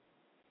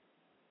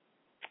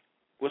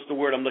 What's the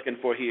word I'm looking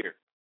for here?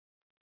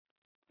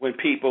 When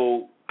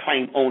people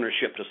claim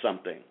ownership to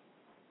something.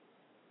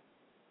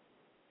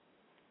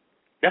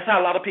 That's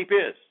how a lot of people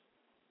is.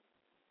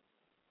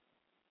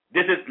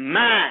 This is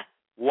my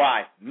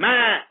wife,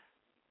 my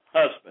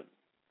husband.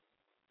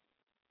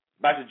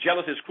 But the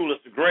jealous is cruel as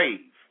the grave.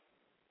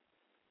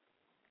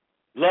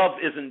 Love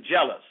isn't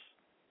jealous.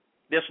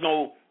 There's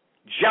no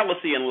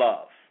jealousy in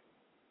love.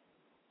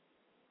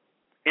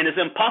 And it's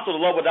impossible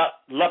to love without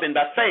loving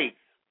by faith.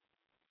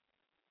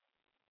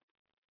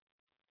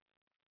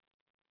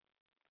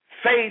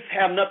 Faith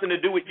have nothing to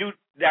do with you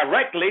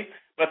directly,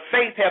 but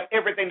faith have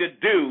everything to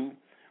do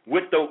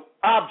with the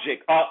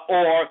object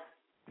or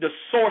the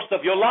source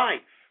of your life.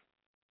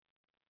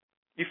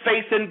 You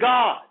faith in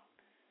God.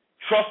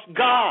 Trust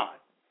God.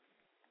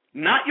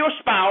 Not your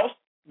spouse,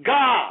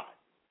 God.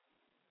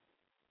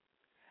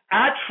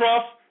 I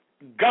trust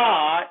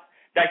God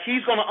that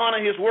he's going to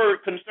honor his word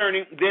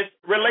concerning this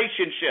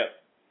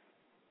relationship.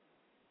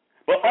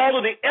 But all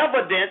of the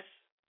evidence,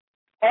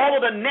 all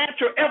of the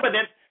natural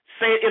evidence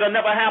say it'll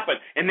never happen.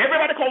 And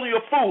everybody calling you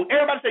a fool.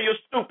 Everybody say you're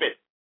stupid.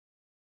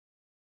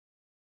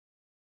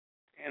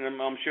 And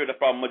I'm sure the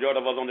majority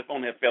of us on the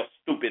phone have felt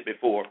stupid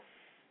before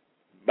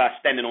by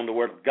standing on the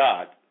word of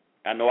God.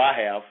 I know I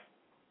have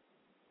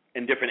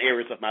in different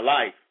areas of my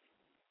life.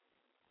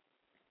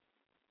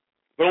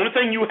 The only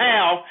thing you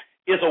have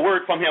is a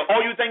word from him.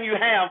 All you think you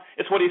have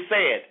is what he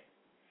said.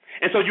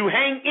 And so you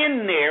hang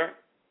in there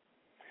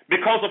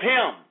because of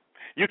him.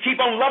 You keep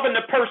on loving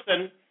the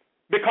person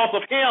because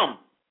of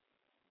him.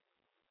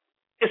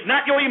 It's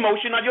not your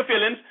emotion, not your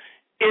feelings.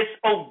 It's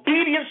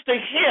obedience to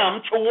him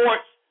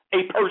towards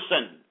a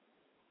person.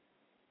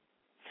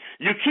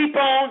 You keep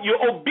on,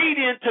 you're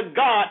obedient to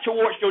God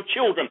towards your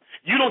children.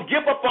 You don't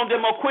give up on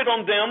them or quit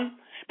on them,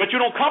 but you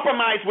don't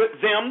compromise with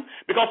them,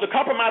 because to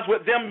compromise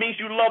with them means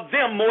you love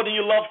them more than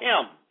you love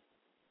him.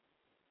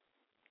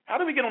 How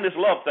do we get on this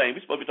love thing?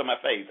 We're supposed to be talking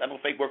about faith. I know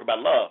faith work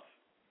about love.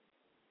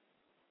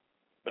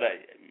 But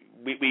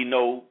we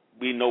know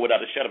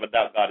without a shadow of a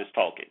doubt God is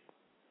talking.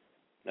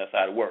 That's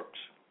how it works.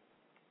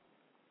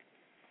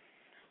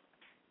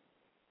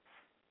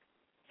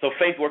 So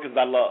faith works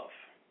by love.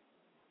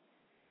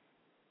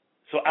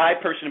 So I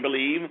personally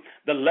believe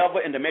the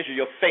level and the measure of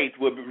your faith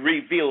will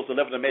reveal the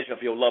level and the measure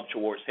of your love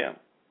towards him.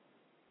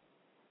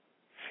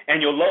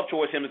 And your love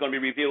towards him is going to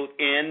be revealed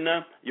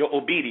in your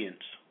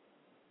obedience.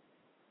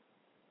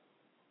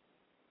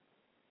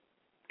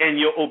 And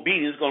your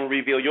obedience is going to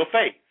reveal your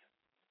faith.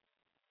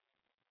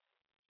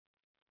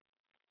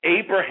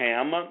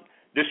 Abraham,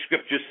 the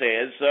scripture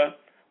says,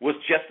 was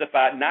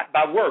justified not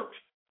by works.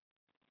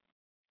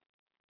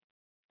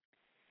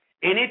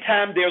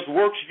 Anytime there's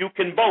works, you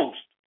can boast.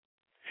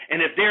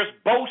 And if there's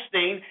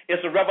boasting,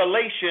 it's a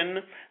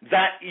revelation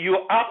that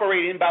you're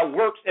operating by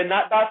works and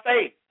not by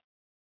faith.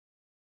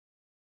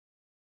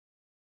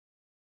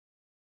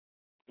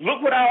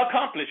 Look what I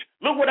accomplished.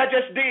 Look what I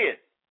just did.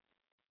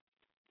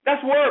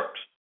 That's works.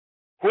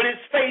 When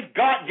it's faith,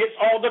 God gets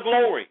all the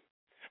glory.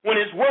 When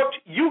it's works,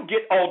 you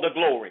get all the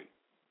glory.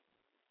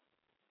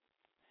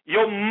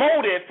 Your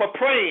motive for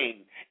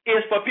praying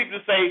is for people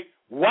to say,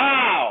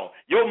 wow.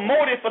 Your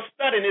motive for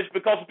studying is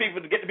because of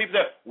people to get the people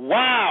to say,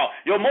 wow.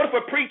 Your motive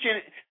for preaching,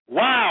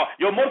 wow.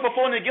 Your motive for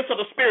flowing the gifts of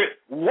the Spirit,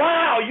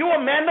 wow, you're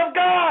a man of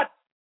God.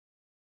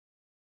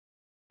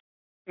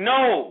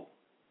 No.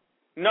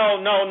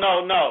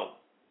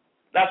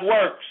 That's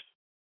works.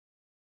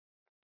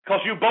 Because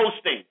you're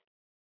boasting.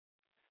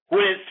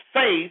 When it's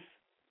faith,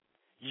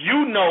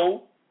 you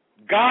know,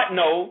 God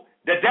know,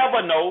 the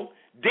devil know,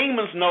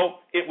 demons know,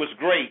 it was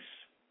grace.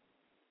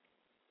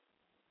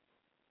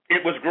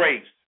 It was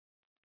grace.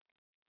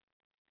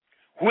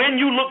 When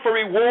you look for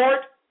reward,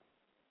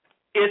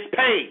 it's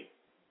pay.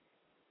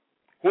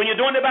 When you're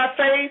doing it by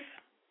faith,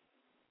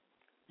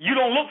 you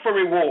don't look for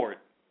reward.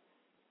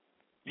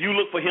 You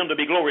look for him to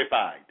be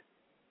glorified.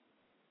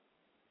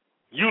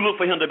 You look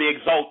for him to be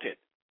exalted.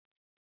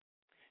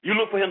 You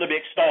look for him to be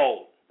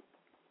extolled.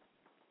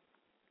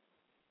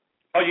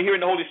 Are you hearing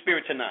the Holy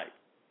Spirit tonight?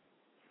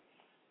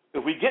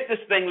 If we get this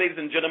thing, ladies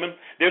and gentlemen,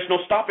 there's no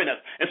stopping us.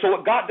 And so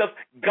what God does,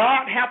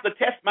 God has to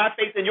test my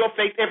faith and your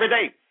faith every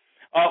day.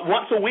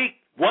 Once a week,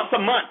 once a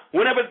month,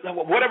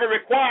 whatever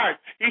required,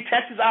 he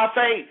tests our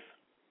faith.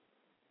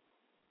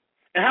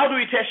 And how do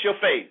he test your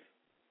faith?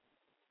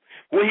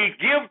 When he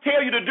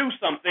tell you to do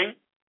something,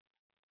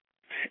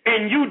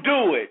 and you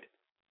do it,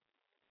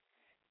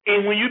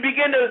 and when you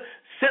begin to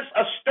sense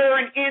a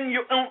stirring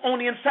on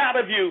the inside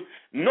of you,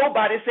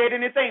 nobody said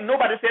anything.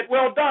 Nobody said,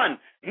 well done.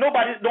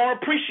 Nobody don't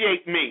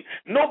appreciate me.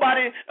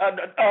 Nobody,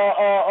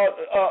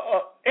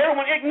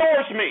 everyone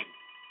ignores me.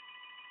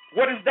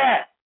 What is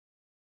that?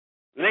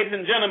 Ladies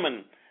and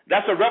gentlemen,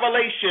 that's a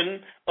revelation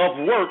of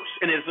works,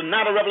 and it's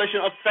not a revelation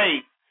of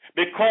faith,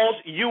 because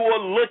you are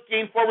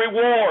looking for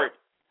reward.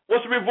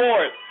 What's the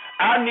reward?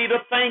 I need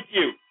a thank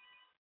you.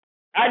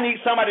 I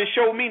need somebody to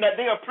show me that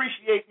they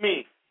appreciate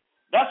me.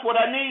 That's what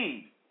I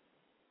need.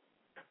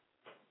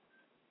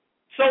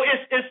 So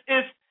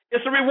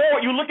it's a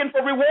reward. You're looking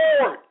for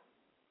reward.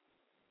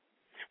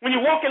 When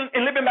you're walking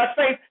and living by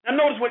faith, now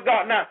notice what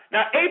God, now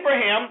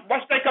Abraham,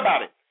 think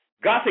about it.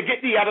 God said,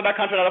 get thee out of thy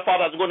country, out of thy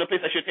father, I was going to a place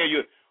I should tell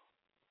you.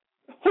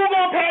 Who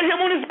going to pat him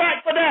on his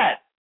back for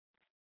that?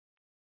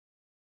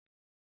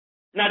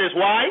 Not his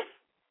wife,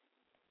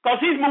 because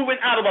he's moving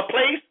out of a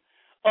place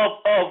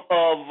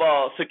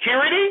of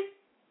security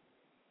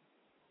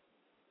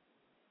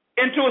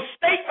into a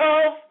state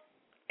of,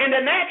 in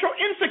the natural,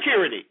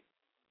 insecurity.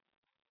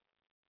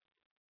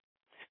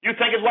 You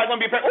think his wife going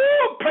to be,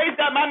 oh, praise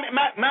God,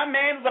 my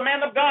man is a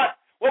man of God.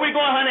 Where we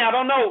going, honey? I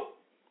don't know.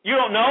 You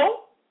don't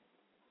know?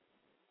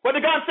 What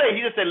did God say?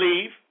 He just said,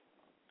 leave.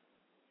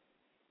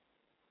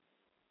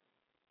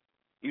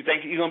 You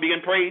think he's going to be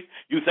in praise?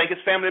 You think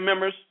his family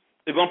members,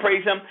 they're going to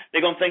praise him?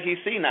 They're going to think he's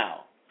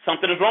senile.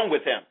 Something is wrong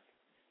with him.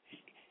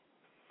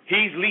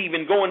 He's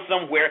leaving, going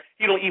somewhere.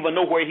 He don't even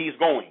know where he's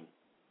going.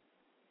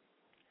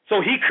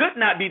 So he could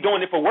not be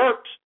doing it for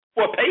works,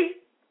 for pay,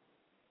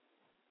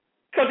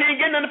 because he ain't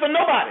getting nothing for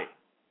nobody.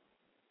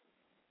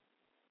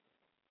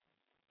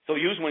 So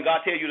usually when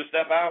God tells you to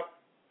step out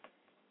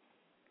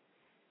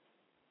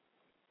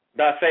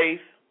by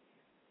faith,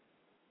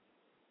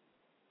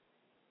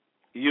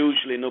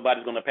 usually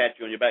nobody's going to pat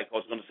you on your back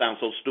because it's going to sound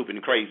so stupid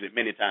and crazy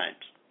many times.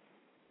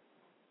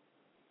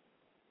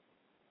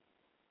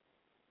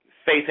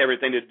 Faith has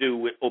everything to do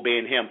with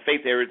obeying him.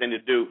 Faith has everything to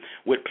do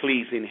with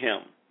pleasing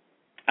him.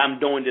 I'm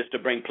doing this to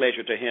bring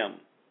pleasure to him.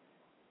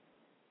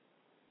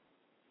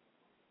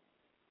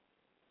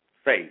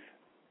 Faith.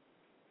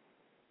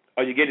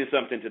 Are you getting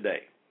something today?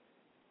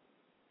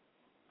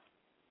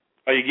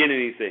 Are you getting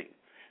anything?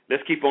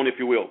 Let's keep on, if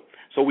you will.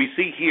 So we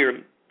see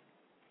here,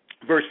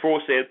 verse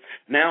 4 says,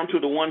 now to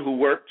the one who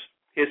works,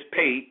 his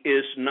pay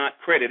is not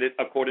credited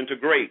according to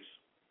grace.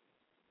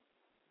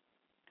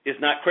 It's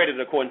not credited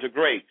according to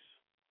grace.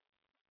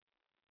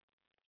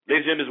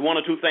 Ladies and gentlemen, there's one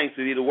or two things.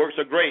 It's either works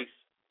or grace.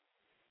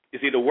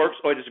 It's either works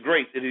or it is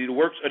grace. It either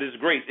works or it is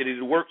grace. It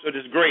either works or it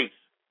is grace.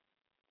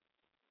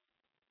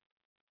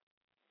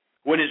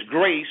 When it's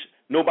grace,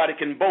 Nobody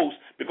can boast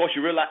because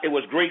you realize it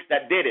was grace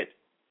that did it.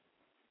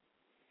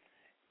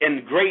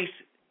 And grace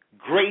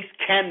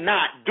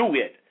cannot do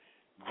it.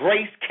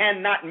 Grace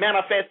cannot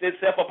manifest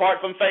itself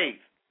apart from faith.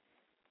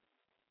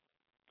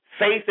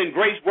 Faith and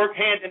grace work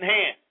hand in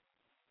hand.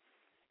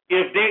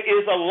 If there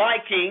is a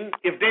liking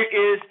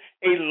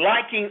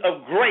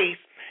of grace,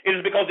 it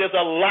is because there's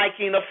a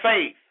liking of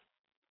faith.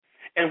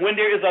 And when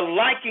there is a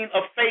liking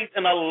of faith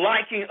and a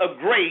liking of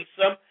grace,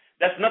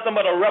 that's nothing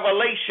but a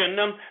revelation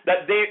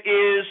that there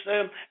is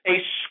a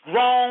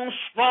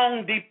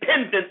strong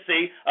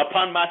dependency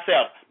upon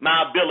myself,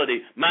 my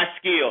ability, my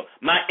skill,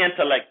 my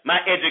intellect,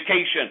 my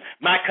education,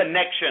 my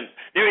connections.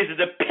 There is a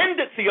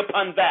dependency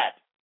upon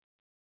that.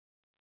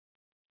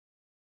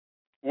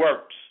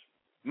 Works,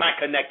 my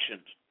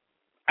connections.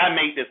 I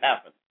made this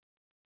happen.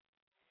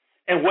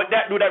 And what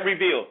do that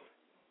reveal?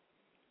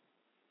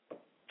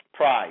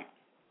 Pride.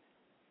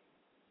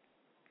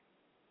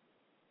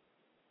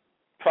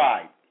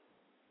 Pride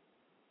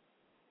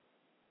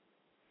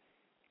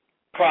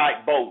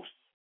boasts.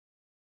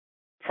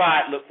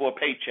 Pride look for a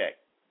paycheck.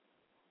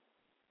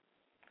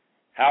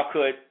 How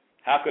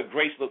could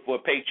grace look for a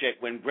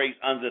paycheck when grace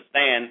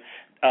understand,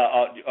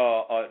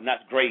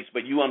 not grace,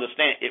 but you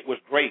understand it was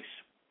grace.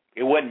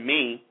 It wasn't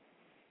me.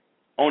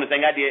 Only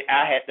thing I did,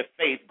 I had the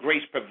faith.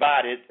 Grace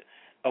provided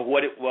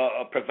what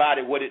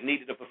it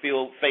needed to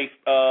fulfill faith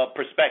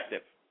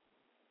perspective.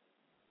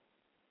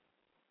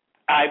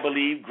 I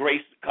believe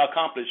grace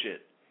accomplished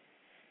it.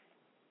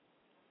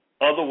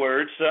 Other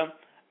words,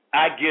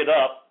 I get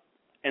up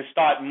and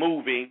start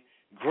moving.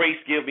 Grace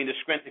gives me the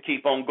strength to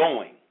keep on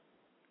going.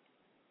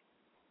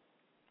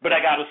 But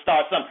I got to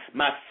start something.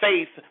 My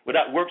faith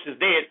without works is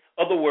dead.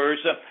 Other words,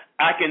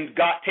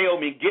 God tell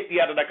me, get thee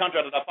out of that country,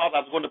 out of that father. I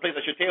was going to the place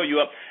I should tell you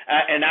of.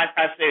 And I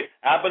said,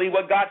 I believe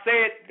what God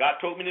said. God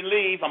told me to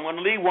leave. I'm going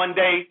to leave one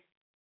day.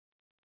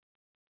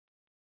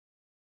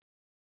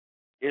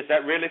 Is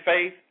that really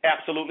faith?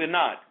 Absolutely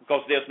not,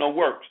 because there's no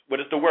works. What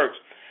is the works?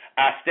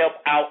 I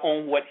step out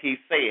on what he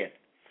said.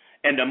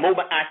 And the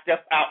moment I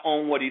step out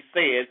on what he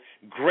said,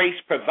 grace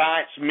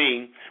provides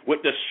me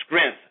with the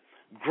strength.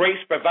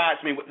 Grace provides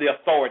me with the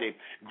authority.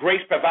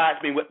 Grace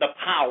provides me with the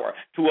power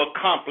to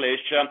accomplish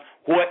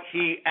what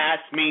he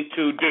asked me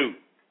to do.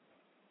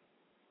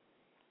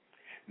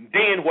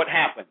 Then what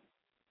happened?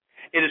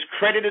 It is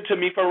credited to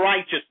me for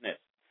righteousness.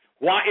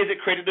 Why is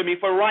it credited to me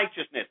for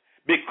righteousness?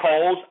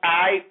 Because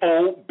I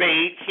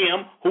obeyed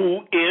him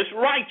who is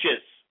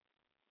righteous,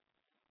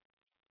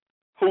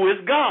 who is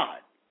God.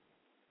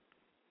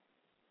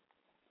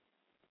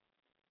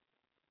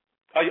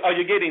 Are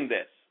you getting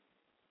this?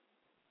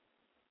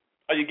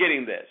 Are you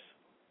getting this?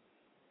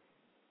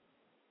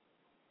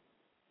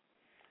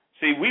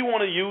 See, we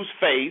want to use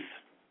faith,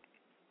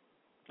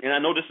 and I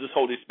know this is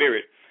Holy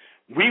Spirit.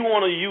 We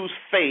want to use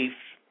faith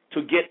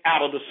to get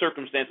out of the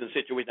circumstance and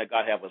situation that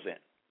God has us in.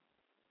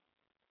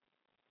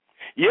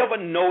 You ever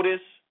notice,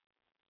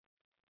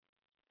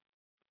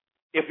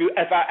 if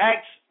I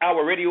ask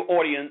our radio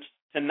audience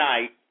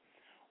tonight,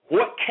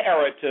 what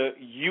character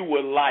you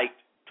would like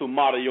to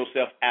model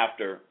yourself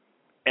after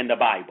in the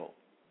Bible?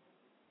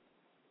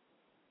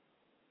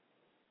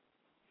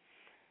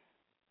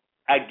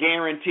 I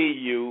guarantee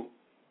you,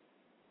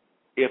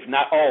 if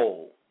not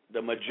all,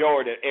 the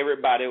majority of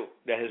everybody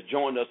that has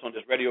joined us on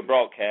this radio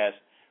broadcast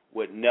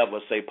would never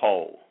say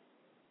Paul.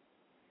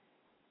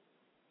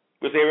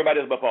 We'll say everybody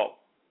else but Paul.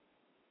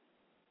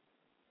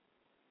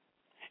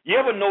 You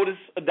ever notice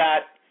that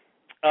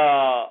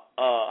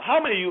how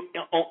many of you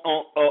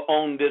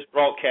on this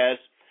broadcast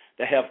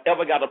that have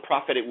ever got a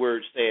prophetic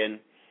word saying,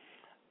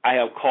 I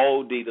have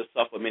called thee to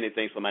suffer many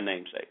things for my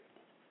name's sake?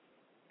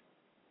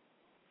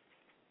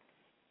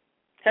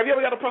 Have you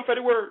ever got a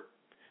prophetic word?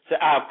 Say,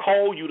 I have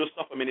called you to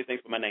suffer many things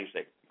for my name's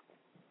sake.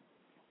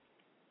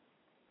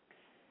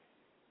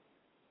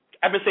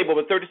 I've been saved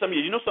over 30-some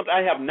years. You know something?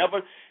 I have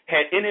never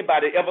had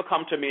anybody ever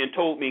come to me and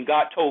told me,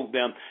 God told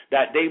them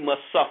that they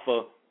must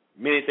suffer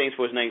many things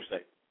for his name's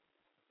sake.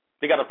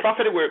 They got a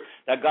prophetic word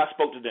that God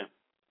spoke to them.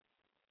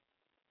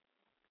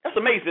 That's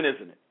amazing,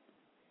 isn't it?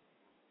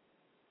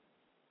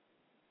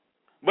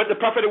 But the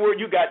prophetic word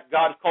you got,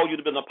 God called you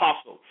to be an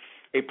apostle,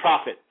 a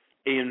prophet,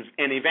 an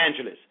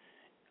evangelist,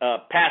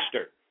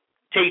 pastor,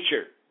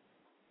 teacher.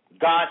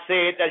 God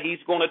said that he's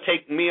going to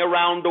take me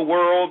around the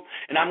world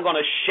and I'm going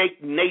to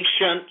shake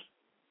nations.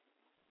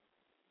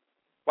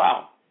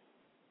 Wow.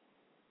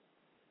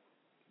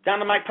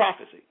 Dynamite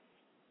prophecy.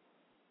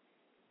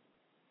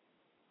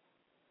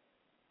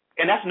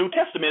 And that's New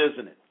Testament,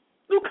 isn't it?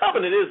 New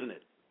Covenant, isn't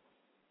it?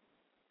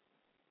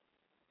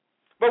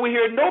 But we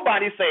hear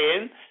nobody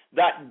saying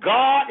that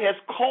God has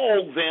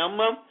called them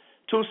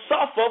to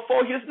suffer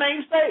for his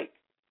name's sake.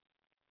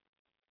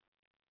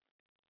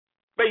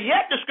 But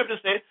yet the scripture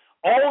says,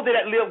 all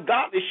that live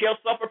godly shall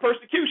suffer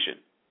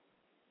persecution.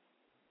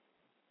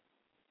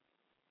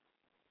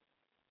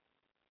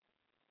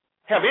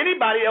 Have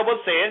anybody ever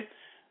said,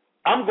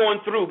 I'm going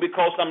through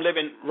because I'm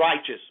living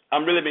righteous.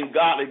 I'm living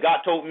godly.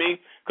 God told me,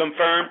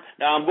 confirmed,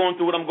 now I'm going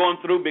through what I'm going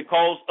through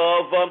because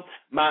of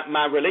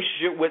my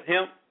relationship with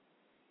him.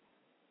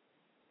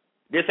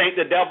 This ain't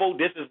the devil.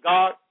 This is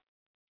God.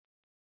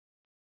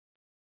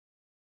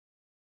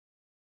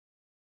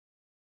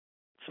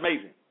 It's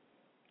amazing.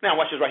 Now,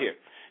 watch this right here.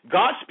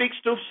 God speaks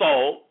to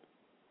Saul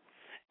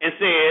and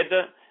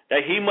said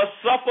that he must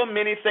suffer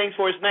many things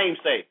for his name's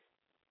sake.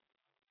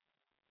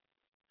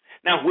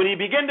 Now, when he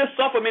began to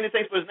suffer many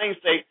things for his name's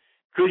sake,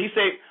 could he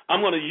say,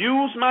 I'm going to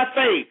use my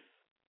faith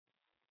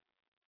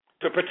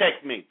to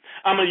protect me.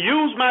 I'm going to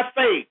use my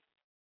faith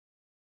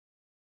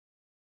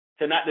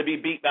to not to be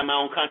beat by my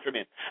own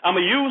countrymen. I'm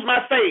going to use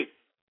my faith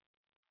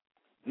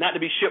not to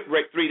be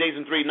shipwrecked 3 days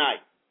and 3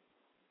 nights.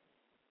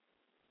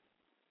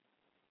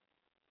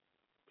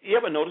 You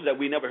ever notice that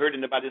we never heard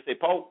anybody say,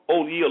 Paul,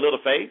 oh, ye a little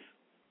faith?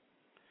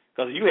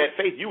 Because if you had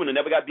faith, you would have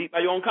never got beat by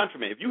your own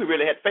countrymen. If you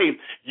really had faith,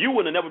 you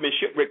would have never been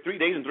shipwrecked 3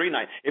 days and 3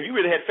 nights. If you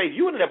really had faith,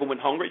 you would have never went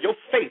hungry. Your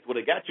faith would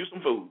have got you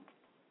some food.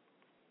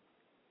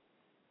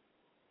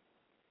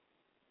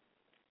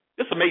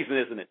 It's amazing,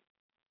 isn't it?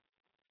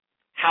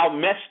 How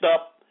messed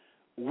up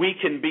we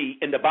can be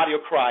in the body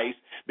of Christ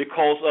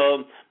because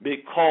of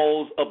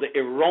the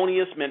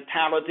erroneous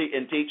mentality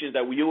and teachings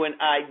that you and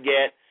I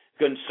get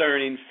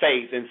concerning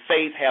faith. And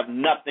faith have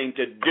nothing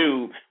to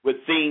do with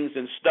things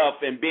and stuff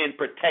and being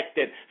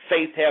protected.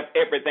 Faith have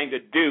everything to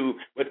do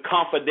with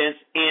confidence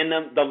in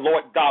the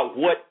Lord God.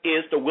 What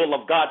is the will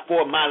of God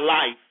for my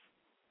life?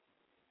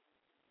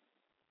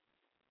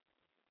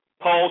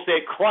 Paul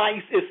said,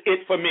 Christ is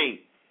it for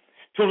me.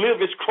 To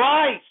live is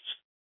Christ.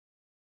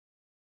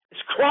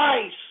 It's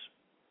Christ.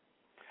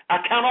 I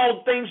count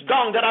all things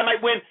dung that I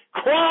might win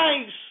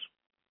Christ.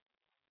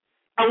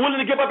 I'm willing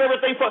to give up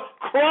everything for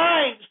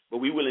Christ. But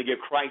we're willing to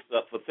give Christ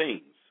up for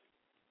things.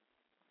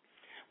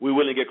 We're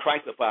willing to give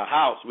Christ up for our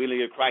house. We're willing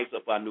to give Christ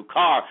up for our new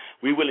car.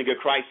 We're willing to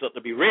give Christ up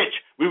to be rich.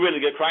 We're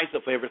willing to give Christ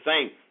up for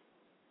everything.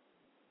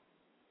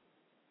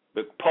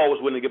 But Paul was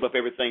willing to give up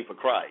everything for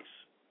Christ.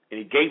 And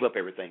he gave up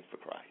everything for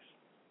Christ.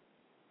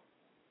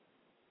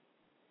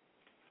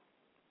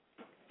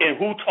 And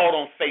who taught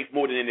on faith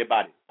more than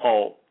anybody?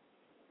 Paul.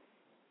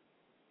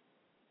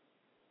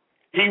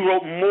 He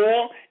wrote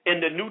more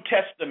in the New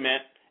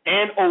Testament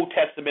and Old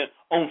Testament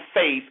on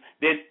faith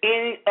than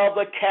any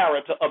other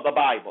character of the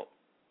Bible.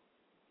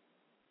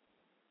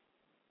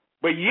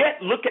 But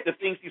yet, look at the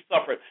things he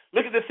suffered.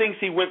 Look at the things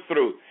he went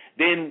through.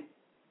 Then,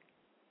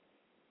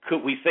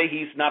 could we say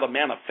he's not a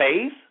man of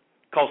faith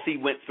because he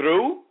went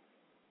through?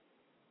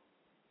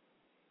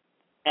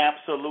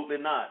 Absolutely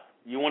not.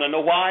 You want to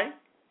know why?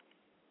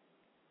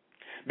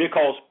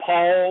 Because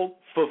Paul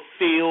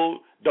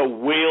fulfilled the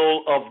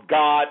will of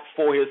God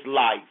for his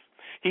life.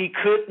 He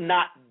could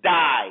not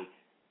die.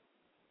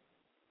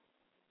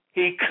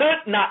 He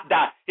could not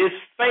die. His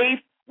faith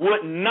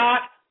would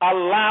not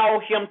allow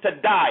him to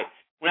die.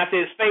 When I say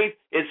his faith,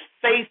 it's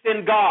faith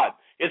in God.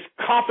 It's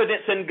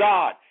confidence in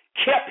God.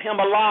 Kept him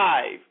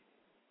alive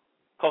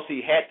because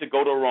he had to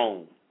go to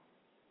Rome.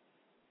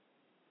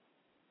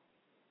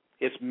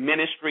 His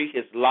ministry,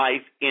 his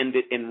life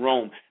ended in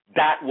Rome.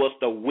 That was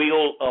the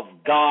will of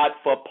God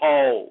for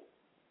Paul.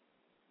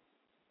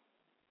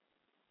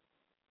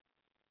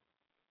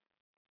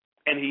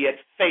 And he had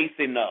faith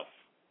enough,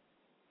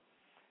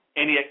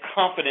 and he had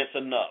confidence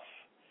enough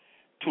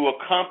to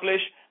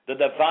accomplish the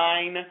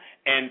divine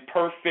and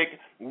perfect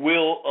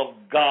will of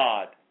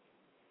God.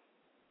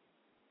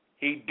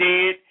 He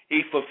did.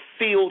 He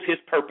fulfilled his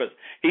purpose.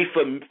 He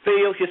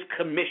fulfilled his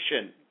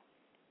commission.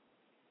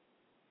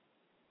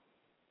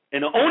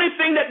 And the only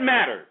thing that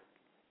mattered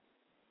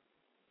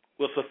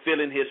was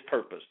fulfilling his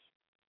purpose.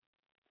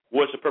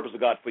 What's the purpose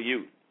of God for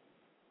you?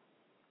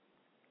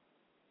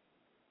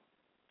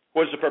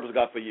 What's the purpose of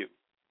God for you?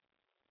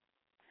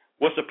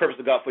 What's the purpose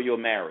of God for your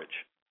marriage?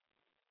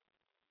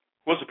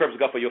 What's the purpose of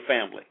God for your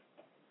family?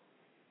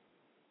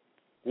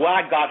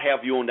 Why God have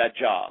you on that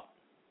job?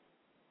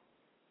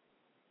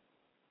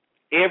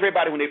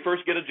 Everybody, when they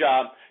first get a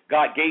job,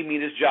 God gave me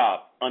this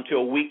job until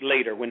a week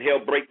later when hell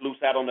break loose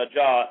out on that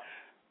job.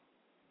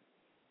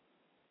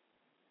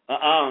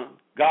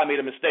 God made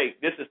a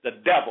mistake. This is the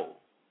devil.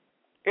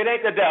 It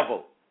ain't the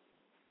devil.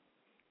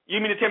 You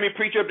mean to tell me,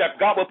 preacher, that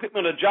God will put me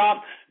on a job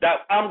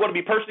that I'm going to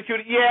be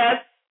persecuted? Yes.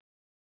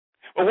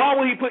 But why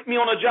will he put me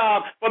on a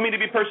job for me to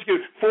be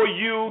persecuted? For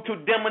you to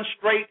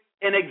demonstrate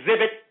and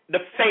exhibit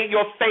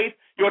your faith,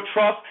 your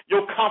trust,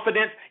 your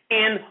confidence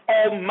in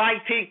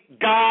Almighty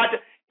God.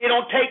 It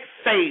don't take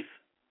faith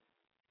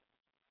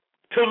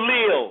to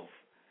live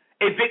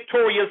a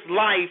victorious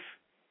life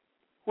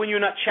when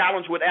you're not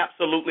challenged with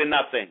absolutely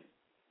nothing.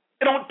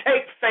 It don't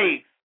take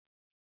faith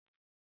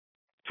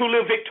to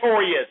live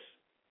victorious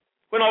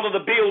when all of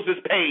the bills is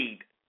paid.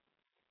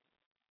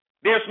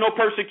 There's no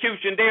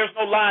persecution. There's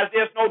no lies.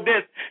 There's no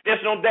this.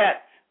 There's no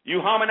that.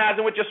 You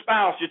harmonizing with your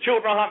spouse. Your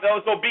children are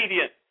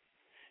obedient.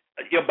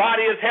 Your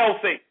body is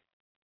healthy.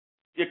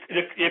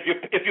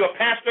 If you're a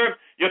pastor,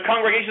 your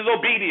congregation is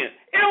obedient.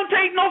 It don't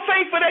take no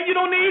faith for that. You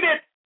don't need it.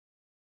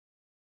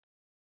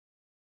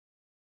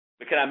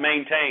 But can I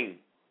maintain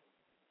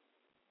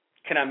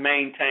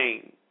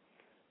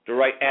the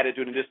right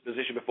attitude and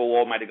disposition before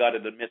Almighty God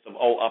in the midst of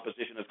all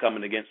opposition that's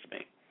coming against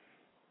me?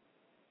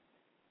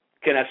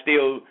 Can I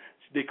still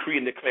decree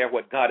and declare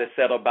what God has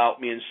said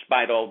about me in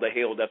spite of all the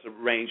hell that's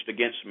arranged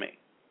against me?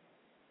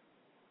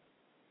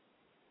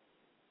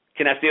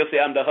 Can I still say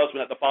I'm the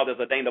husband that the Father has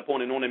ordained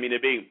upon and wanted me to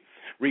be,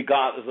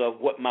 regardless of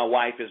what my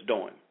wife is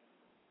doing?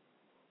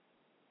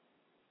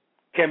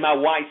 Can my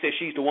wife say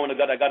she's the woman of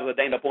God that God has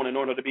ordained upon in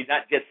order to be,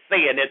 not just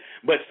saying it,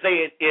 but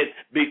saying it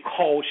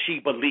because she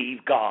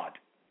believed God?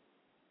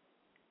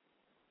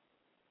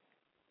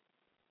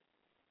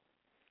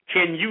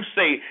 Can you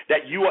say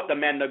that you are the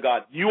man of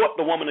God, you are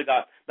the woman of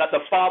God, that the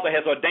Father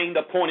has ordained,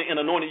 appointed, and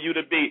anointed you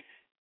to be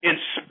in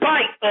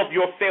spite of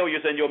your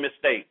failures and your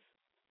mistakes?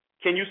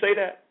 Can you say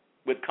that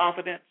with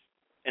confidence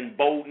and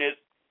boldness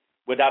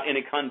without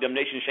any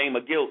condemnation, shame,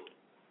 or guilt?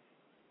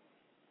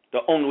 The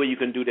only way you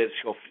can do that is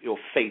your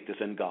faith is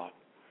in God.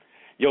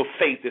 Your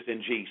faith is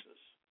in Jesus.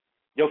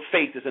 Your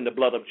faith is in the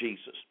blood of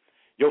Jesus.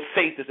 Your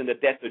faith is in the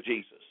death of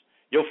Jesus.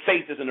 Your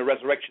faith is in the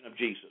resurrection of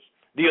Jesus,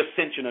 the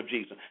ascension of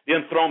Jesus, the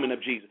enthronement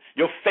of Jesus.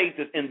 Your faith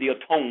is in the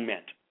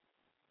atonement.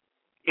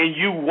 And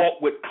you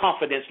walk with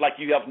confidence like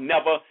you have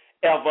never,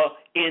 ever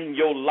in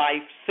your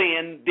life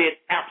sinned, did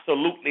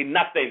absolutely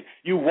nothing.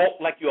 You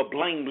walk like you're a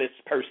blameless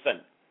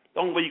person.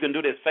 The only way you can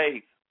do this is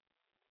faith.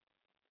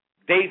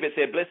 David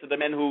said, blessed is the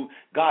man who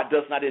God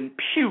does not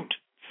impute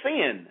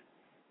sin.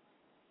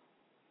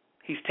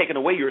 He's taken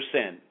away your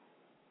sin.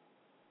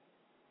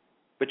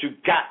 But you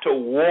got to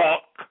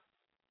walk.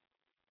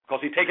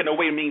 Because he's taken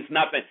away means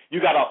nothing. You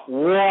got to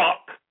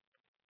walk.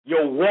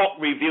 Your walk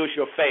reveals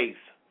your faith.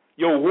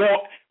 Your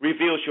walk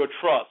reveals your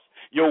trust.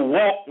 Your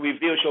walk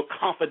reveals your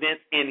confidence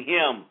in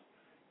him.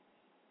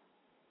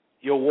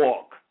 Your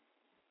walk.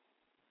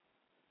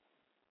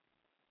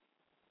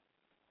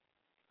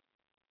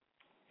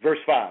 Verse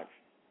 5.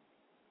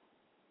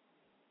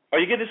 Are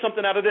you getting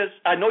something out of this?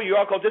 I know you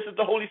are, because this is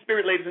the Holy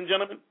Spirit, ladies and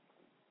gentlemen.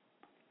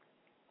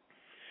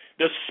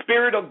 The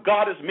Spirit of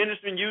God is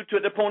ministering you to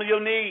the point of your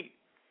need.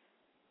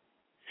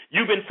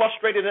 You've been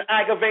frustrated and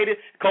aggravated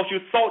because you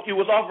thought you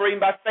was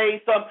operating by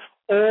faith,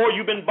 or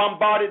you've been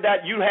bombarded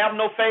that you have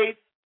no faith.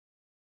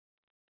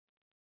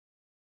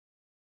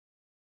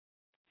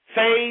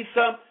 Faith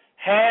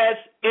has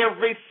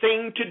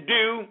everything to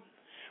do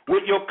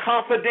with your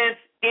confidence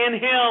in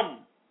him.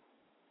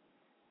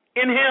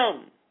 In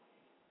him.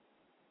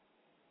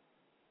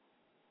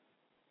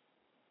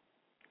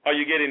 Are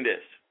you getting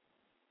this?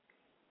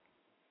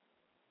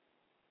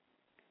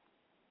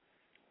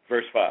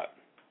 Verse 5.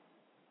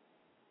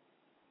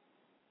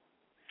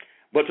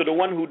 But to the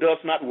one who does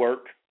not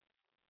work,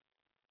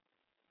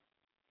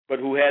 but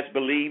who has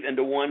believed in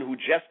the one who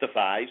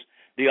justifies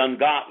the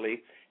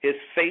ungodly, his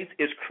faith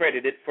is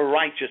credited for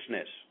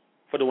righteousness.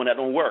 For the one that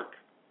don't work.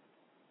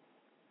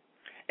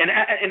 And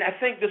I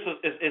think this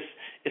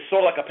is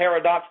sort of like a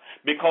paradox,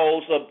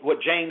 because of what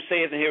James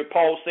says, and here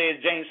Paul says,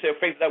 James said,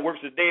 faith that works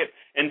is dead.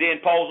 And then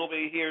Paul's over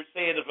here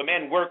saying, if a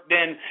man work,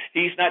 then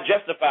he's not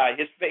justified.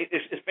 His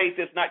faith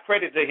is not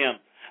credited to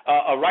him.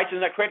 Righteousness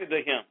is not credited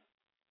to him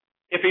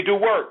if he do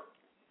work.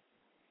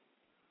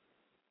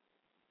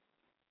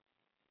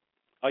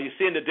 Are you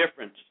seeing the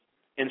difference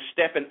in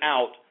stepping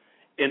out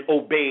and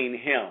obeying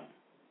him?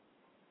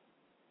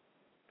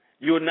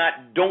 You're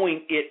not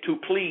doing it to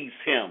please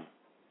him.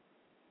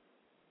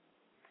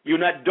 You're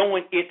not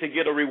doing it to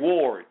get a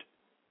reward.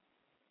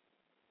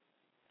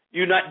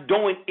 You're not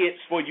doing it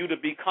for you to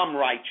become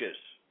righteous.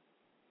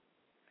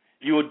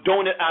 You're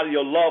doing it out of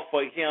your love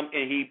for him,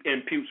 and he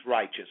imputes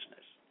righteousness.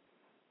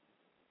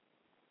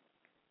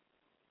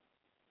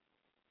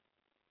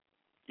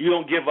 You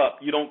don't give up.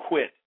 You don't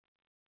quit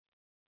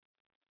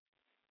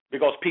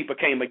because people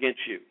came against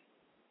you.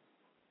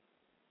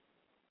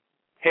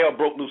 Hell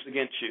broke loose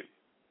against you.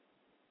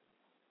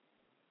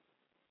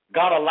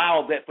 God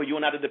allowed that for you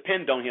and I to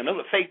depend on him. That's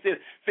what faith is.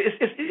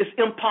 It's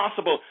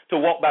impossible to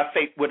walk by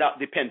faith without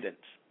dependence.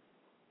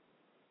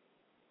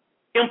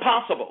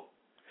 Impossible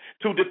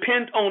to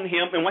depend on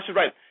him. And what you're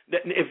right,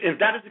 if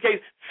that is the case,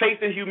 faith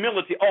and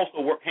humility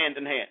also work hand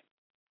in hand.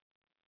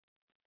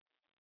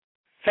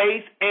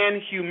 Faith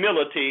and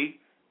humility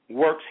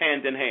works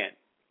hand in hand.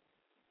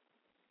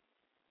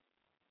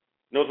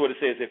 Notice what it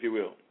says, if you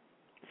will.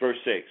 Verse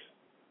 6.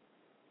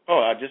 Oh,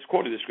 I just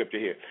quoted the scripture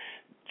here.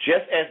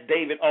 Just as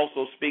David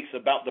also speaks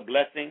about the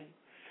blessing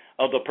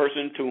of the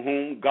person to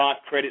whom God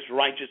credits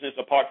righteousness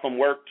apart from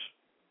works,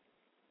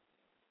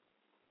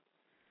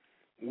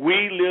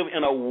 we live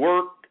in a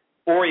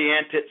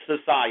work-oriented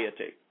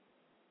society.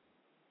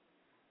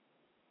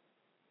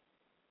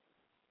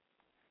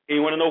 And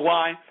you want to know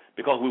why?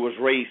 Because we was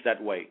raised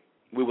that way.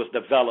 We was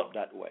developed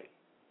that way.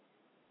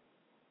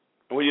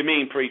 What do you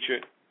mean, preacher?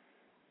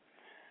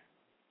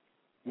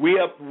 We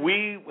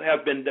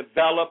have been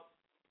developed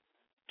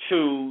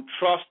to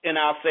trust in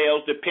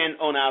ourselves, depend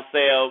on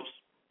ourselves.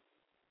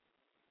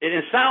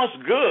 It sounds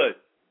good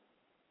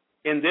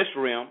in this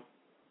realm.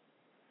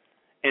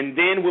 And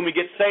then when we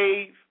get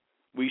saved,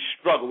 we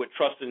struggle with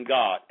trusting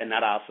God and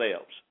not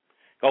ourselves.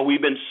 Because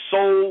we've been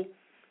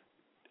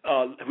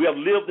we have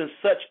lived in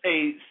such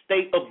a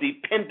state of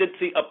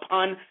dependency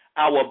upon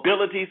our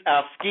abilities,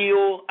 our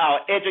skill, our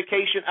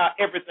education, our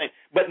everything,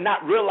 but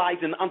not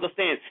realizing and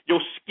understand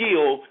your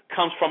skill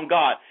comes from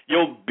God.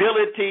 Your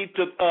ability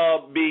to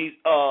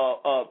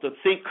to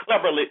think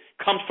cleverly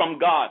comes from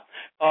God.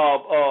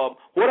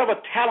 Whatever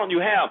talent you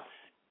have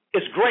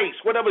is grace.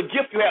 Whatever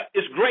gift you have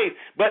is grace.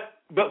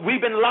 But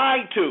we've been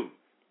lied to,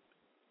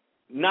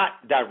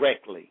 not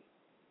directly,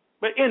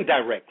 but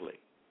indirectly,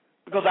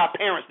 because our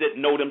parents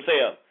didn't know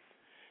themselves.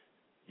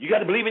 You got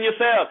to believe in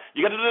yourself.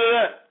 You got to do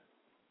that.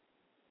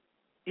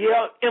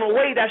 Yeah, in a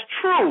way, that's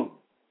true.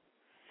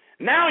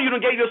 Now you done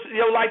gave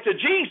your life to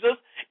Jesus,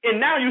 and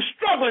now you're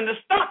struggling to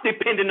stop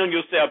depending on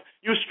yourself.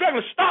 You're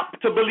struggling to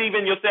stop to believe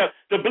in yourself,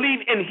 to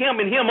believe in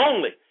Him and Him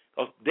only.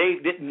 Because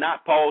they did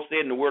not, Paul said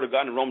in the Word of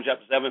God in Romans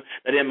chapter 7,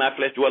 that in my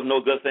flesh dwells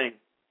no good thing.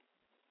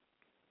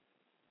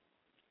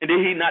 And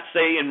did he not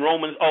say in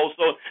Romans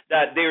also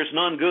that there is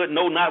none good,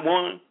 no, not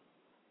one?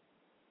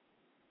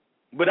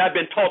 But I've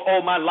been taught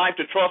all my life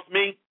to trust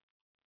me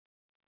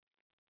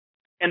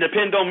and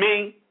depend on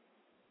me.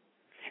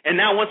 And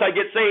now once I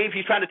get saved,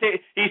 he's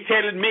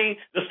telling me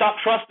to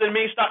stop trusting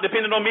me, stop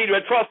depending on me, to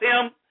trust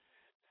him.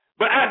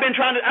 But I've been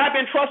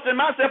trusting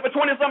myself for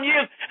 20-some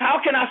years.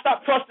 How can I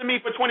stop trusting me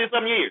for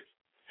 20-some years?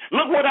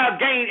 Look what I've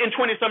gained in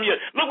 20-some years.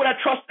 Look what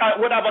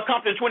what I've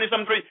accomplished in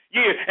 20-some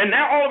years. And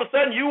now all of a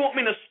sudden you want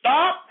me to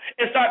stop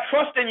and start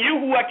trusting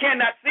you who I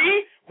cannot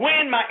see,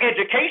 when my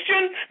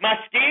education, my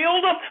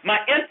skills,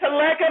 my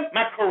intellect,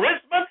 my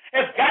charisma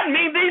has gotten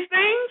me these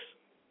things?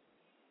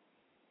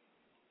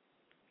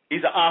 He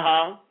said,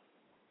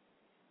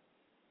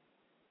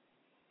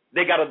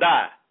 They got to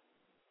die.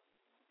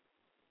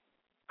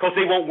 Because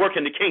they won't work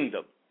in the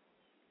kingdom.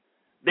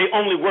 They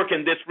only work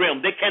in this realm.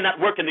 They cannot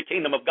work in the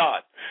kingdom of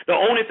God. The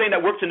only thing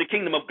that works in the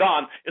kingdom of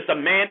God is the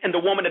man and the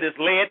woman that is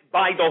led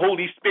by the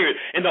Holy Spirit.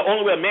 And the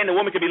only way a man and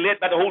woman can be led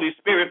by the Holy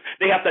Spirit,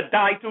 they have to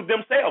die to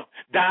themselves.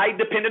 Die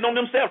depending on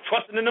themselves,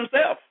 trusting in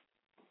themselves.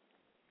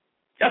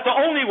 That's the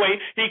only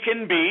way he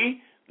can be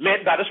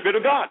led by the Spirit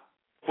of God.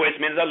 For as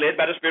men are led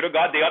by the Spirit of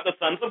God, they are the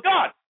sons of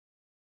God.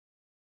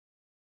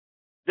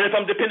 Then if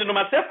I'm dependent on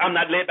myself, I'm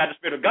not led by the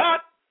Spirit of God.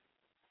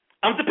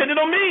 I'm dependent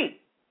on me.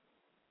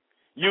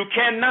 You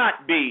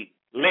cannot be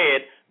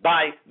led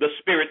by the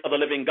Spirit of the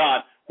living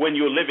God when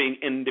you're living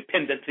in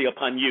dependency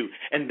upon you.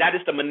 And that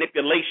is the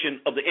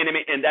manipulation of the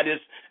enemy, and that is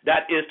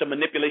the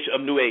manipulation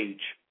of New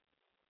Age.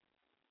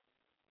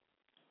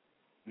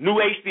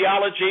 New Age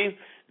theology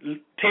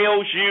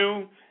tells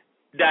you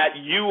that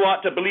you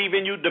ought to believe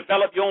in you,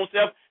 develop your own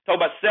self, talk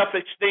about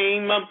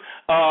self-esteem.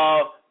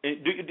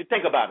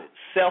 Think about it,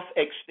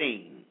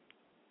 self-esteem.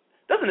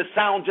 Doesn't it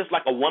sound just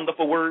like a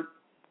wonderful word?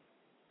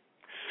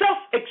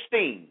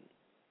 Self-esteem.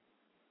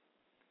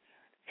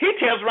 He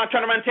turns around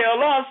and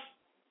tells us,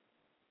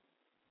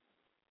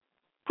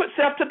 put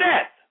self to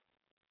death.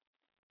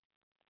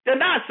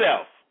 Deny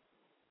self.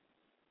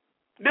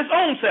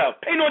 Disown self.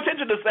 Pay no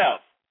attention to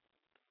self.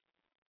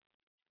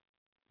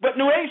 But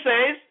New Age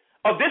says,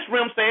 or this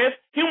realm says,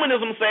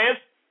 humanism says,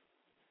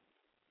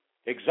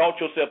 exalt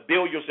yourself,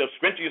 build yourself,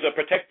 strengthen yourself,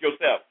 protect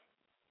yourself.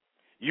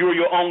 You're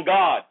your own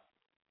God.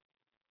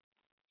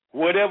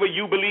 Whatever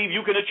you believe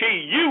you can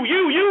achieve,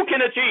 you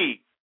can achieve.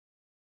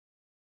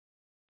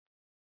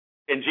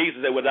 And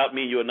Jesus said, without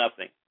me, you're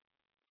nothing.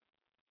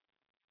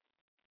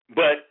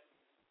 But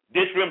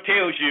this realm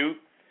tells you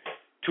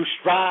to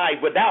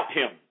strive without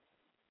him.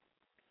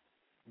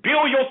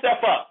 Build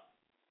yourself up.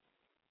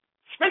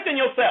 Strengthen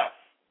yourself.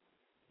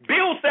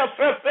 Build self.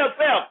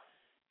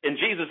 And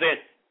Jesus said,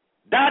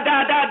 die,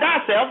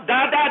 self.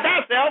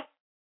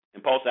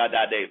 And Paul said, I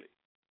die daily.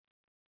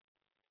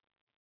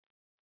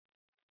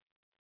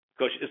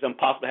 Because it's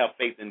impossible to have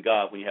faith in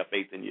God when you have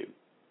faith in you.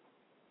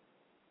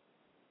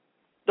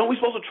 Don't we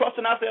supposed to trust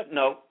in ourselves?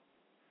 No.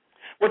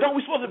 Well, don't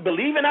we supposed to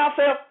believe in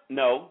ourselves?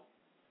 No.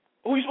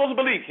 Who are you supposed to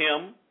believe?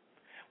 Him.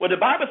 Well, the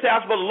Bible says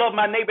I'm supposed to love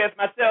my neighbor as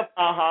myself.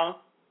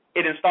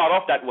 It didn't start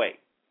off that way.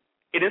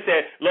 It didn't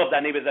say love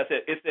thy neighbor as I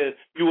said. It says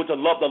you were to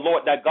love the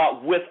Lord thy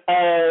God with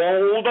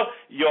all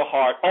your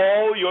heart,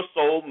 all your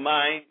soul,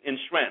 mind, and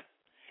strength.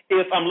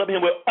 If I'm loving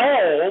him with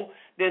all,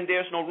 then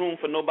there's no room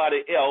for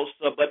nobody else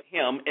but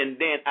him, and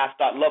then I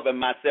start loving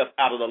myself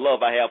out of the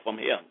love I have from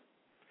him.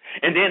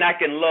 And then I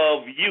can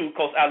love you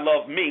because I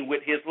love me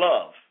with his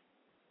love.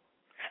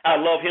 I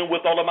love him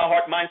with all of my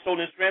heart, mind, soul,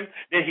 and strength.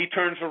 Then he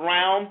turns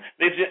around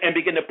and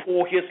begin to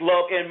pour his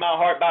love in my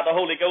heart by the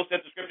Holy Ghost,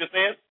 as the scripture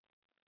says.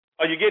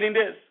 Are you getting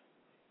this?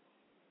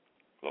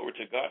 Glory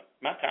to God.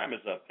 My time is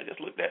up. I just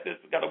looked at this.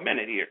 We've got a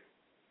minute here.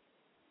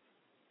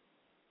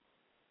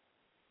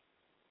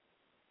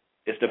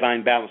 It's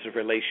divine balance of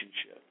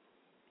relationship.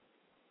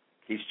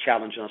 He's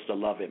challenging us to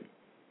love him.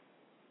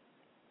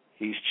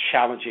 He's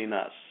challenging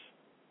us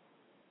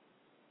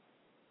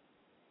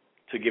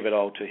to give it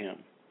all to him.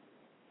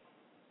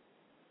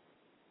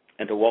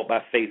 And to walk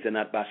by faith and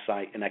not by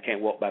sight. And I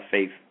can't walk by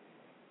faith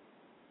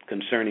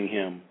concerning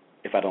him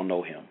if I don't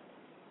know him.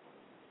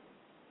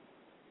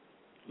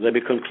 Let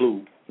me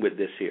conclude with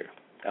this here.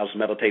 I was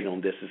meditating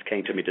on this. This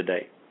came to me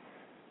today.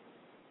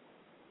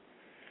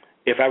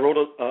 If I wrote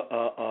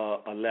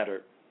a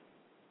letter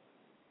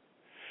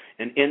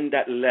And in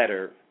that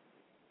letter,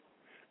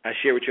 I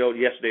shared with you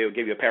yesterday, I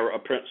gave you a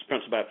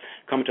principle about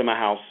coming to my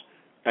house.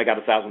 I got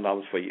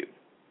 $1,000 for you.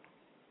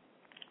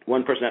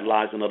 One person that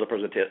lies, another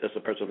person that's a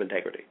person of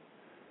integrity.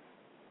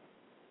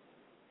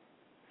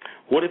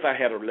 What if I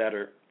had a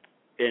letter,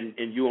 and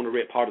you only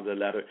read part of the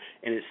letter,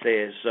 and it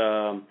says,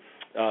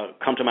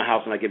 come to my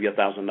house and I give you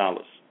 $1,000.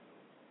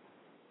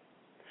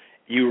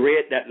 You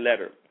read that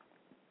letter.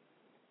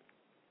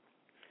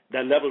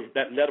 That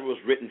letter was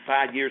written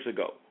 5 years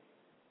ago.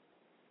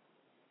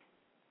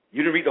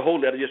 You didn't read the whole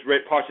letter, just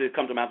read parts of it,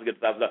 come to my house and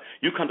get $1,000.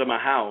 You come to my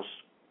house,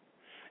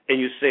 and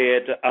you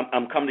said,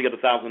 I'm coming to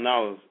get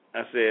 $1,000.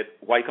 I said,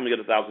 why you coming to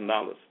get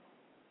 $1,000?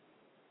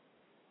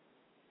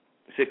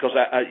 He said, because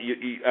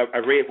I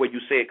read where you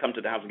said come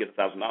to the house and get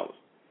 $1,000.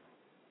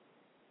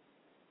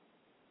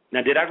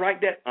 Now, did I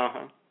write that?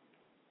 Uh-huh.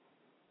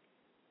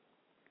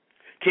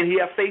 Can he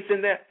have faith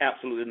in that?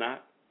 Absolutely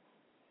not.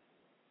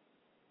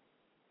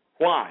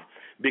 Why?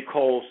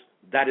 Because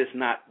that is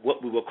not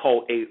what we will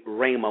call a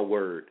rhema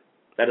word.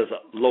 That is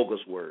a logos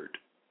word.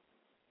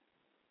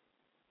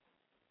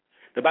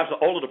 The Bible says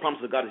all of the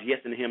promises of God is yes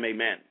in him,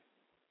 amen.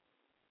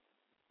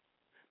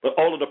 But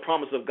all of the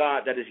promise of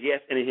God that is yes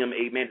and in him,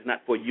 amen, is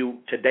not for you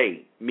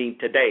today, mean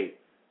today.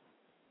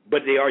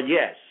 But they are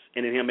yes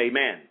and in him,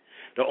 amen.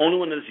 The only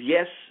one that is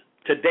yes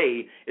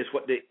today is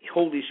what the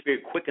Holy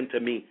Spirit quickened to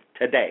me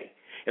today.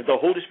 If the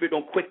Holy Spirit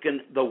don't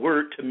quicken the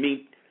word to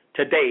me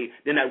today,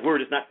 then that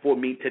word is not for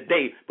me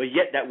today, but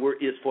yet that word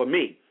is for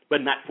me,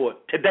 but not for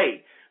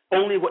today.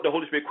 Only what the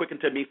Holy Spirit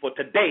quickened to me for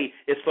today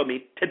is for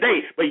me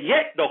today, but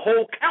yet the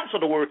whole counsel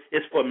of the word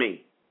is for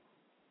me.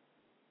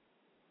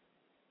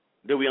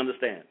 Do we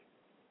understand?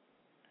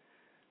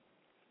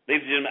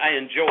 Ladies and gentlemen, I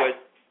enjoyed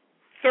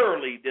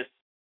thoroughly this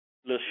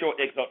little short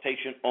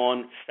exhortation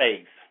on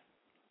faith.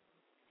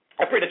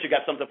 I pray that you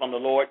got something from the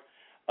Lord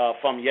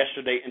from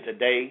yesterday and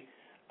today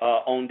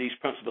on these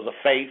principles of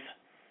faith.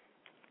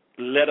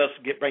 Let us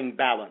bring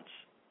balance.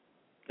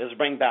 Let's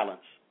bring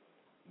balance.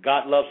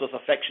 God loves us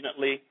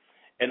affectionately,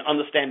 and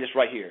understand this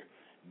right here.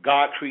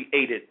 God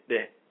created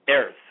the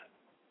earth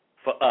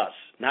for us,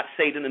 not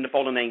Satan and the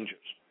fallen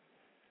angels.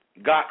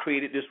 God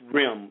created this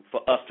realm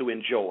for us to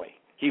enjoy.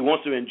 He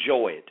wants to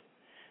enjoy it,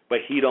 but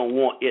he don't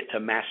want it to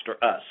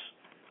master us.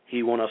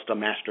 He wants us to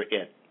master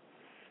it.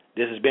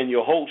 This has been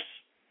your host,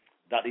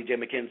 Dr. E.J.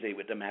 McKenzie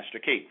with the Master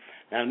Key.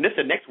 Now,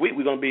 listen, next week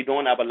we're going to be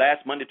doing our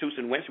last Monday,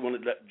 Tuesday, and Wednesday. We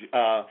want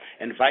to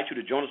invite you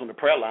to join us on the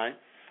prayer line,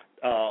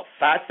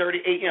 5:30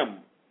 a.m.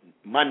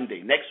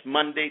 Monday, next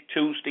Monday,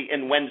 Tuesday,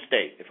 and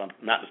Wednesday. If I'm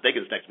not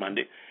mistaken, it's next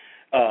Monday.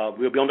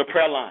 We'll be on the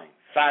prayer line,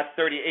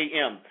 5:30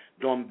 a.m.,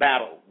 doing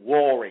battle,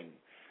 warring,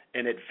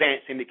 and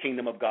advancing the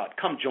kingdom of God.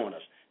 Come join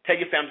us. Tell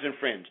your families and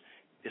friends.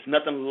 It's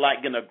nothing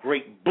like getting a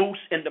great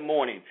boost in the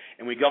morning.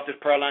 And when you get off this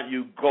prayer line,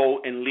 you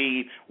go and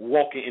leave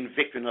walking in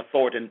victory and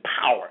authority and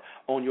power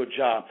on your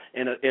job,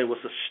 and it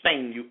will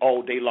sustain you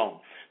all day long.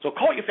 So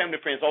call your family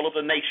and friends all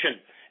over the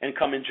nation and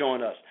come and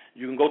join us.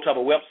 You can go to our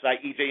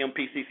website,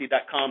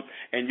 ejmpcc.com,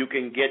 and you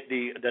can get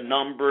the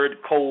numbered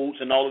codes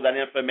and all of that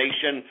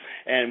information.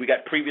 And we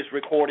got previous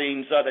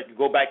recordings that you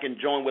go back and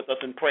join with us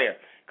in prayer.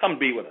 Come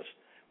be with us.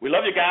 We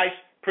love you guys.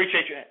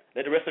 Appreciate you.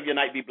 Let the rest of your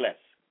night be blessed.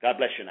 God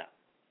bless you now.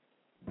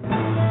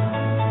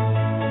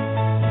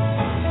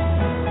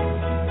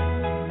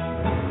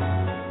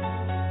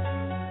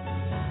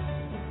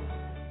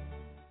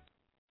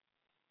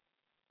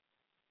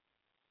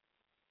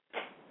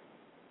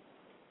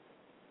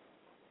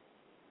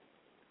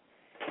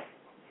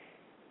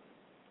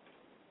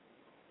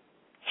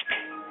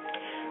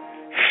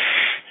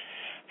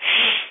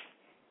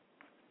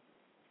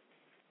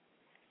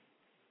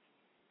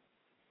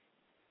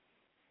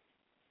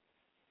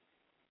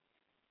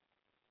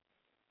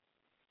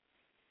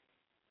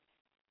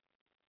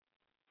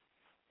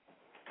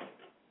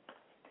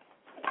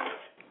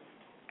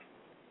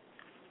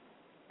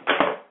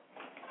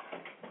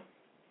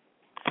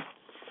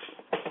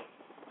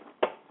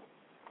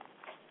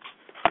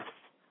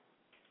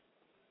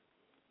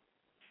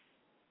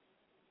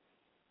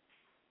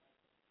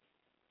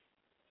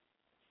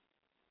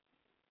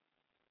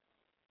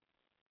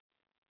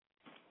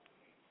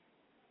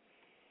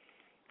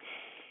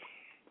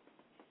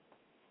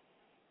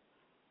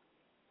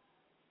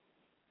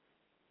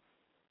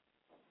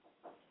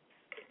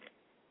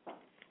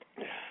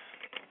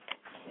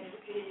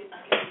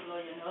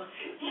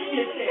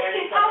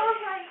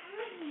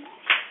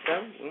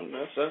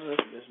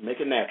 Let's make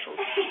it natural.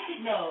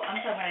 No, I'm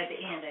talking about at the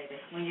end, baby,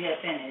 when you had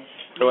finished.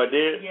 Oh, I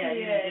did? Yeah,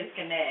 you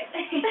disconnect.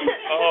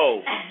 Oh.